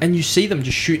and you see them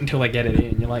just shoot until they get it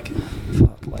in, you're like,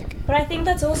 fuck, like. But I think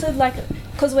that's also like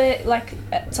because we're like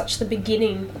at such the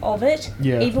beginning of it.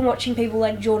 Yeah. Even watching people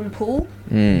like Jordan Poole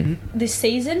this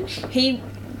season, he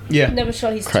never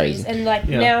shot his Crazy. threes, and like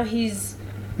now he's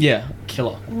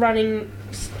killer. running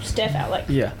Steph out. Like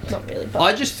not really, but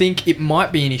I just think it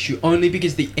might be an issue only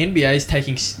because the NBA is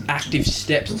taking active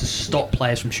steps to stop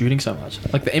players from shooting so much.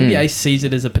 Like the NBA sees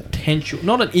it as a potential,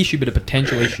 not an issue, but a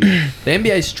potential issue. The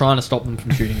NBA is trying to stop them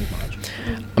from shooting as much.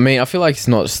 I mean, I feel like it's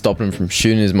not stopping them from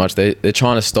shooting as much. They're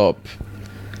trying to stop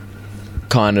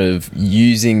kind of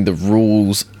using the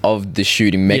rules of the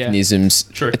shooting mechanisms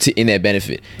in their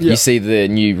benefit. You see the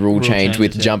new rule change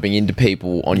with jumping into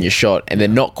people on your shot, and they're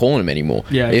not calling them anymore.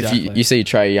 If you see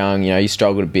Trae Young, he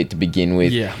struggled a bit to begin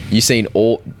with. You've seen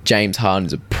James Harden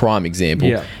is a prime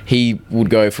example. He would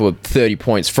go for 30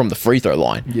 points from the free throw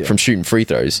line, from shooting free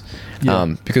throws.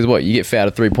 Because you get fouled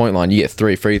at 3-point line, you get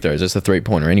 3 free throws. That's a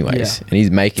 3-pointer anyways, and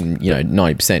he's making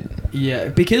 90%. Yeah,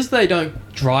 because they don't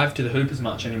drive to the hoop as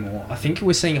much anymore. I think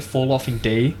we're seeing a fall off in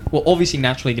D. Well, obviously,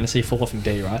 naturally, going to see a fall off in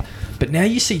D, right? But now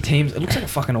you see teams. It looks like a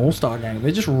fucking all-star game.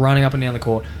 They're just running up and down the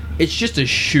court. It's just a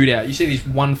shootout. You see these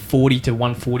 140 to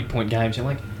 140 point games. You're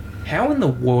like, how in the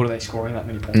world are they scoring that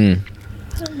many points?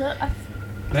 I don't know.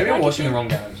 Maybe I'm watching the wrong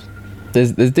games.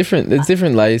 There's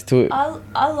different layers to it.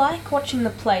 I like watching the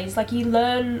plays. Like you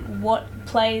learn what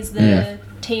plays the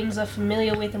teams are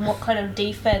familiar with and what kind of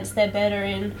defense they're better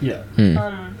in.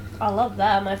 I love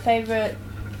that. My favorite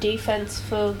defense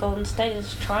for Golden State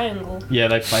is triangle. Yeah,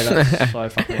 they play that so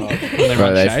fucking well. They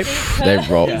run shape.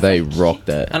 They rock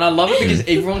that. And I love it because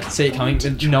everyone can see it coming,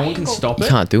 but no one can stop it. You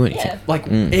can't do anything. Yeah. Like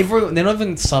everyone, they're not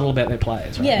even subtle about their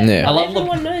players. Right? Yeah. I love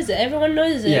everyone knows it. Everyone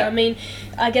knows it. Yeah. I mean,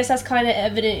 I guess that's kind of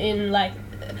evident in like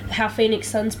how Phoenix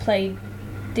Suns played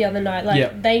the other night.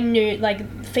 Like they knew, like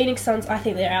Phoenix Suns. I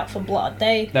think they're out for blood.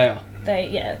 They are.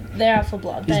 They're out for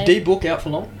blood. Is D Book out for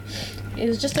long? It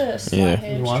was just a slight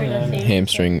hamstring, I think.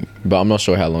 Hamstring, but I'm not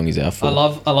sure how long he's out for. I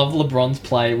love LeBron's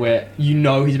play where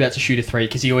he's about to shoot a 3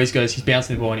 because he always goes, he's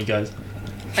bouncing the ball and he goes,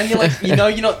 and you're like,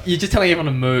 you're just telling everyone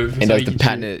to move. And does the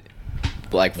pattern it,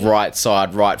 like right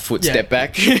side, right foot, step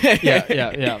back. No,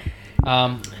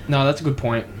 that's a good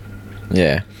point.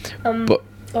 Yeah. But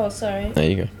sorry. There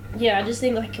you go. Yeah, I just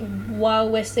think like while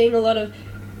we're seeing a lot of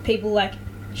people like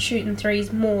shooting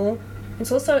threes more, it's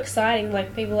also exciting,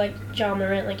 like people like Ja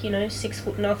Morant, like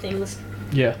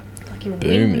 6'0". Fucking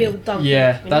windmill dunking.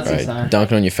 Yeah, that's insane.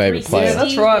 Dunking on your favourite player. Yeah,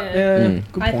 that's right. Yeah, good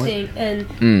point. I think,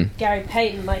 and Gary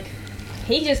Payton, like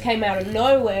he just came out of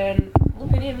nowhere, and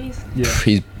look at him, he's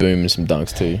booming some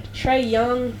dunks too. Trae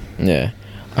Young. Yeah,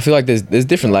 I feel like there's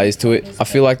different layers to it. I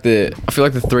feel like the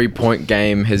 3-point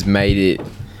game has made it,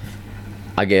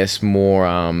 I guess,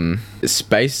 more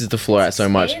spaces the floor out so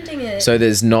much. So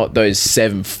there's not those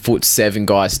 7'7"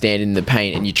 guys standing in the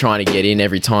paint and you're trying to get in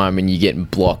every time and you're getting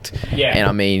blocked. Yeah. And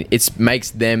I mean, it makes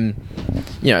them,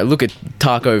 look at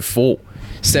Taco Fall,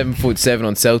 7'7"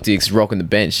 on Celtics rocking the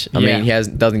bench. I mean, he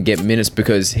doesn't get minutes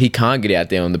because he can't get out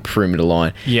there on the perimeter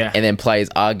line. Yeah. And then players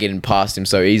are getting past him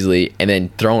so easily and then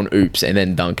throwing oops and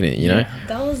then dunking it, know?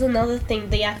 That was another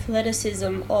thing, the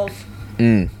athleticism of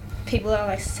people that are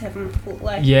like 7 foot,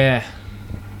 like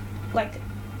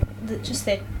just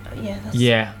their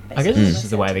I guess this is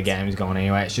the way the game's gone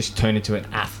anyway. It's just turned into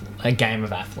a game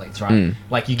of athletes, right?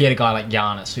 Like you get a guy like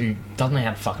Giannis who doesn't know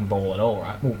how to fucking ball at all,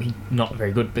 right? Well, he's not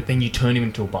very good, but then you turn him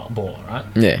into a baller, right?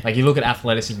 Yeah. Like you look at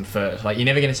athleticism first. Like you're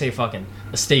never going to see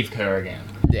a Steve Kerr again.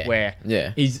 where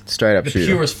Yeah. he's Straight up the shooter.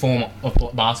 purest form of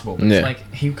basketball. But Yeah. it's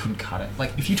like he couldn't cut it.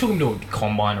 Like if you took him to a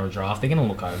combine or a draft, they're gonna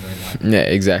look over him. Like, Yeah,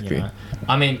 exactly. you know?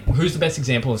 I mean, who's the best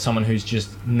example of someone who's just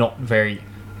not very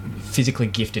physically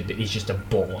gifted? But he's just a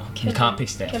baller. You can't pick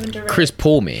Steph. Kevin Durant. Chris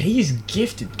Paul, man. He's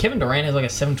gifted. Kevin Durant has like a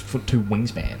 7'2"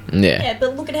 wingspan. Yeah. Yeah,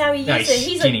 but look at how he No, uses it.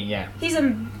 he's skinny. Yeah. He's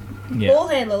a Yeah. ball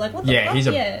handler. Like what the Yeah, fuck? he's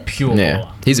a yeah. pure Yeah. baller.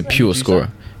 He's a pure scorer.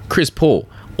 Chris Paul.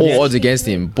 All Yeah. odds against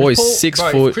him. Boy's Paul- 6 bro,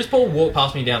 if foot. Chris Paul walked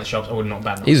past me down the shops, I would not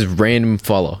bat an eye. He's a random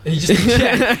follower. He just,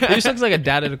 he just looks like a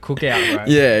dad at a cookout, bro.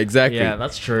 Yeah, exactly. Yeah,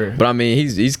 that's true. But I mean,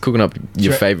 he's cooking up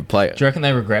your you- favorite player. Do you reckon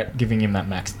they regret giving him that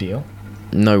max deal?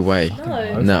 No way.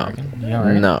 No.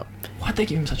 No. No. Why'd they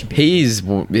give him such a big He's.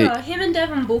 No, him and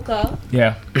Devin Booker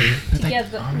Yeah.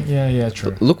 together. Yeah,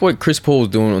 true. Look what Chris Paul was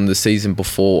doing on the season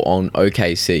before on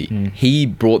OKC. He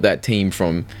brought that team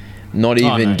from not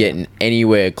even getting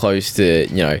anywhere close to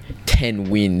 10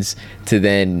 wins to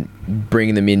then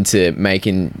bringing them into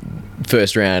making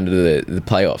first round of the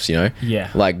playoffs. Yeah.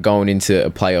 Like going into a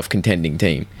playoff contending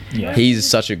team. Yeah. He's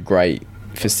such a great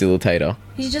facilitator.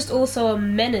 He's just also a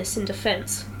menace in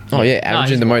defense. Oh yeah, No,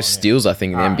 averaging he's the most wild, steals I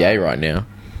think in the NBA right now.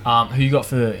 Who you got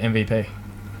for the MVP?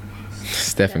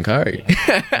 Stephen Curry.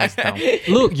 That's dumb.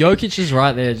 Look, Jokic is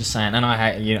right there. Just saying, and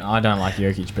I hate I don't like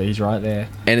Jokic, but he's right there.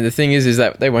 And the thing is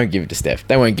that they won't give it to Steph.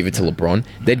 They won't give it to LeBron.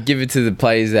 They'd give it to the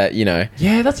players that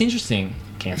Yeah, that's interesting.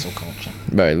 Cancel culture.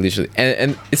 bro, literally.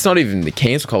 And it's not even the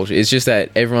cancel culture. It's just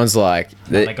that everyone's like,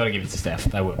 They got to give it to Steph.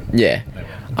 They will. yeah. They will.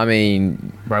 I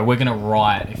mean, Bro, we're gonna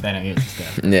riot if they don't give it to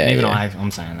Steph. Yeah, Even yeah. I'm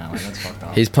saying that. Like that's fucked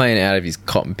up. he's playing out of his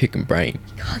cotton picking brain.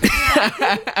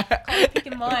 Keep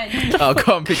in mind. Oh,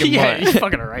 cotton picking yeah, brain. he's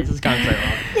fucking a racist. Can't say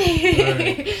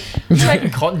wrong. I was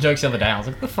making cotton jokes the other day. I was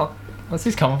like, what the fuck? Where's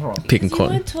this coming from? Picking You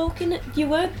cotton. weren't talking. You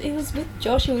weren't. It was with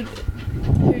Josh who we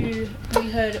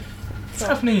heard it What's from.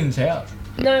 happening in his house?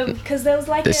 No, because there was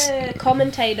like This- a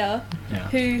commentator Yeah.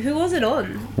 who was it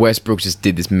on? Westbrook just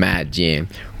did this mad jam.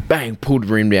 Bang, pulled the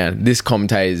rim down. This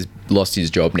commentator's lost his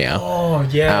job now. Oh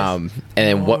yeah. And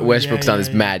then Oh, Westbrook's yeah, done this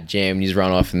yeah. mad jam and he's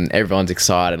run off and everyone's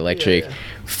excited, electric. Yeah.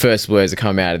 First words that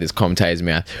come out of this commentator's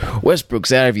mouth: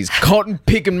 Westbrook's out of his cotton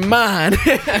picking mind.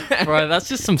 Bro, that's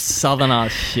just some southern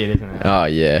ass shit, isn't it? Oh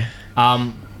yeah.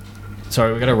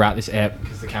 Sorry, we're gonna wrap this app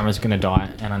because the camera's gonna die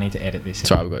and I need to edit this.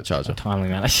 Sorry, I've got a charger. Timely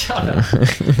manner. Shut up.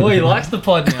 Oh, he likes the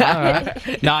pod now.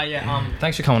 Alright. Nah, yeah.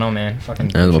 Thanks for coming on, man. Fucking.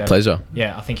 It was my appreciate it. pleasure.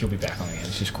 Yeah, I think you'll be back on again.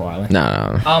 It's just quietly.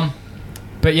 No.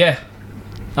 But yeah.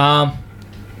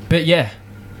 But yeah.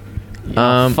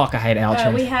 Fuck, I hate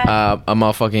outros. We had. A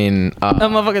motherfucking a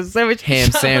motherfucking sandwich.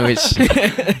 ham sandwich.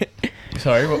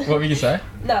 Sorry, what were you gonna say?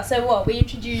 No, so what? We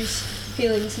introduced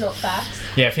feelings, not facts.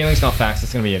 Yeah, feelings not facts.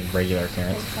 It's gonna be a regular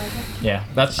occurrence. Yeah,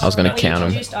 that's. I was gonna We count 'em.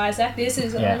 introduced Isaac. This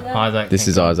is Isaac. Isaac. This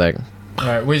is Isaac.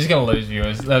 Alright, we're just gonna lose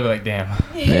viewers. They'll be like, damn.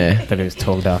 Yeah. That it was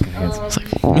tall, dark, and handsome.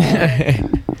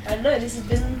 I know this has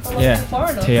been a lot Yeah. for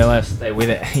foreigners. TLS, stay with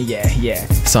it. yeah.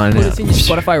 Signing Put out. us in your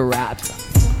Spotify Wrapped.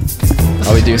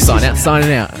 Oh, we do sign out.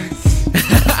 Signing out.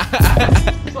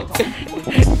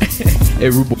 Hey,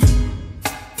 Rubo.